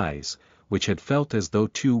to his eyes, which had felt as though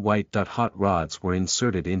two white-hot rods were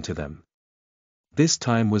inserted into them. This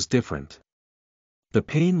time was different. The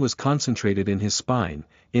pain was concentrated in his spine,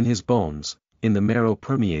 in his bones, in the marrow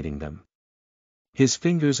permeating them. His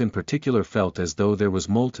fingers in particular felt as though there was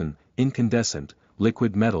molten, incandescent,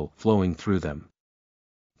 liquid metal flowing through them.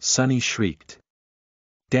 Sonny shrieked.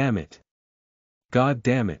 Damn it! God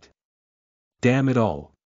damn it! Damn it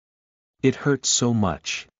all! It hurt so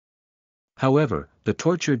much. However, the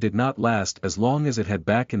torture did not last as long as it had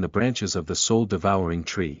back in the branches of the soul-devouring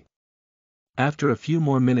tree. After a few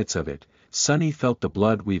more minutes of it, Sonny felt the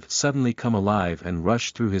blood weave suddenly come alive and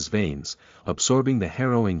rush through his veins, absorbing the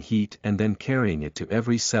harrowing heat and then carrying it to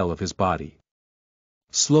every cell of his body.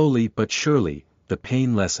 Slowly but surely, the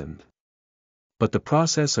pain lessened. But the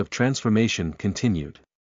process of transformation continued.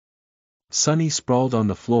 Sonny sprawled on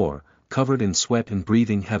the floor, covered in sweat and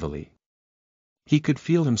breathing heavily. He could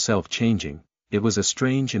feel himself changing. It was a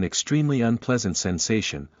strange and extremely unpleasant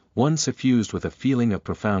sensation, one suffused with a feeling of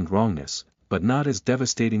profound wrongness, but not as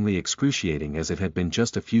devastatingly excruciating as it had been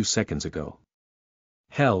just a few seconds ago.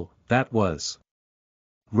 Hell, that was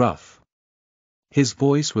rough. His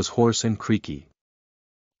voice was hoarse and creaky.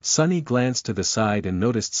 Sonny glanced to the side and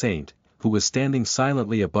noticed Saint, who was standing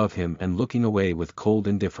silently above him and looking away with cold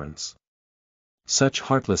indifference. Such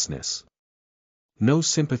heartlessness. No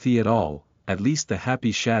sympathy at all, at least the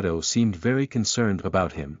happy shadow seemed very concerned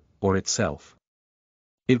about him, or itself.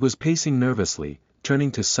 It was pacing nervously,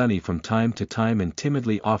 turning to Sonny from time to time and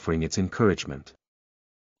timidly offering its encouragement.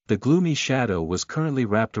 The gloomy shadow was currently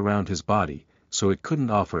wrapped around his body, so it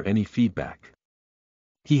couldn't offer any feedback.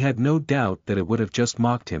 He had no doubt that it would have just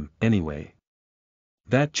mocked him, anyway.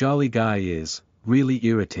 That jolly guy is, really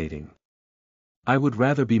irritating. I would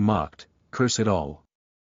rather be mocked, curse it all.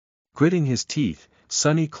 Gritting his teeth,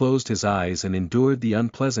 Sonny closed his eyes and endured the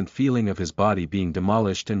unpleasant feeling of his body being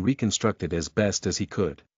demolished and reconstructed as best as he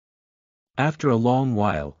could. After a long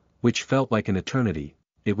while, which felt like an eternity,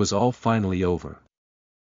 it was all finally over.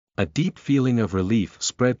 A deep feeling of relief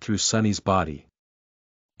spread through Sonny's body.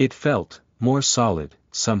 It felt more solid,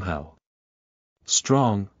 somehow.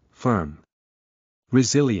 Strong, firm.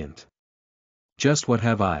 Resilient. Just what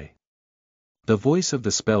have I? The voice of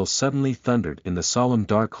the spell suddenly thundered in the solemn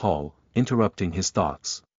dark hall, interrupting his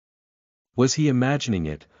thoughts. Was he imagining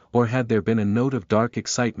it, or had there been a note of dark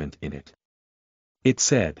excitement in it? It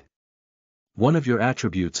said, "One of your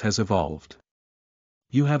attributes has evolved.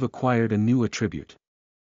 You have acquired a new attribute."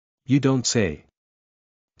 You don't say.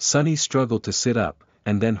 Sonny struggled to sit up,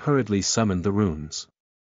 and then hurriedly summoned the runes.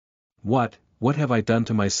 What have I done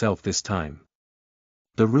to myself this time?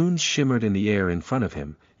 The runes shimmered in the air in front of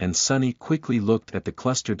him, and Sonny quickly looked at the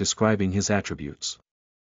cluster describing his attributes.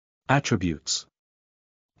 Attributes.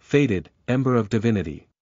 Faded, Ember of Divinity.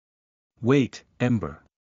 Wait, Ember.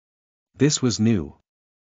 This was new.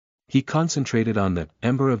 He concentrated on the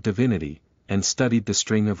Ember of Divinity, and studied the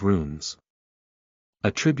string of runes.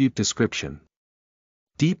 Attribute description.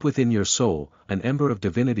 Deep within your soul, an ember of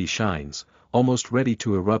divinity shines, almost ready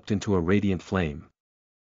to erupt into a radiant flame.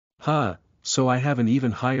 So I have an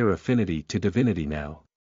even higher affinity to divinity now.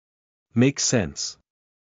 Makes sense.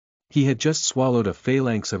 He had just swallowed a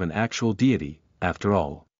phalanx of an actual deity, after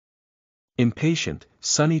all. Impatient,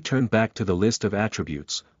 Sonny turned back to the list of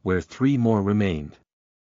attributes, where 3 more remained.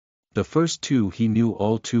 The first 2 he knew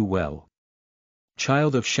all too well.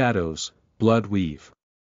 Child of Shadows, Blood Weave.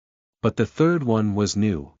 But the third one was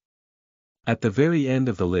new. At the very end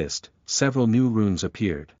of the list, several new runes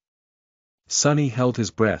appeared. Sonny held his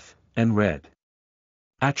breath, and read.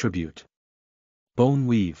 Attribute. Bone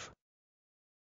Weave.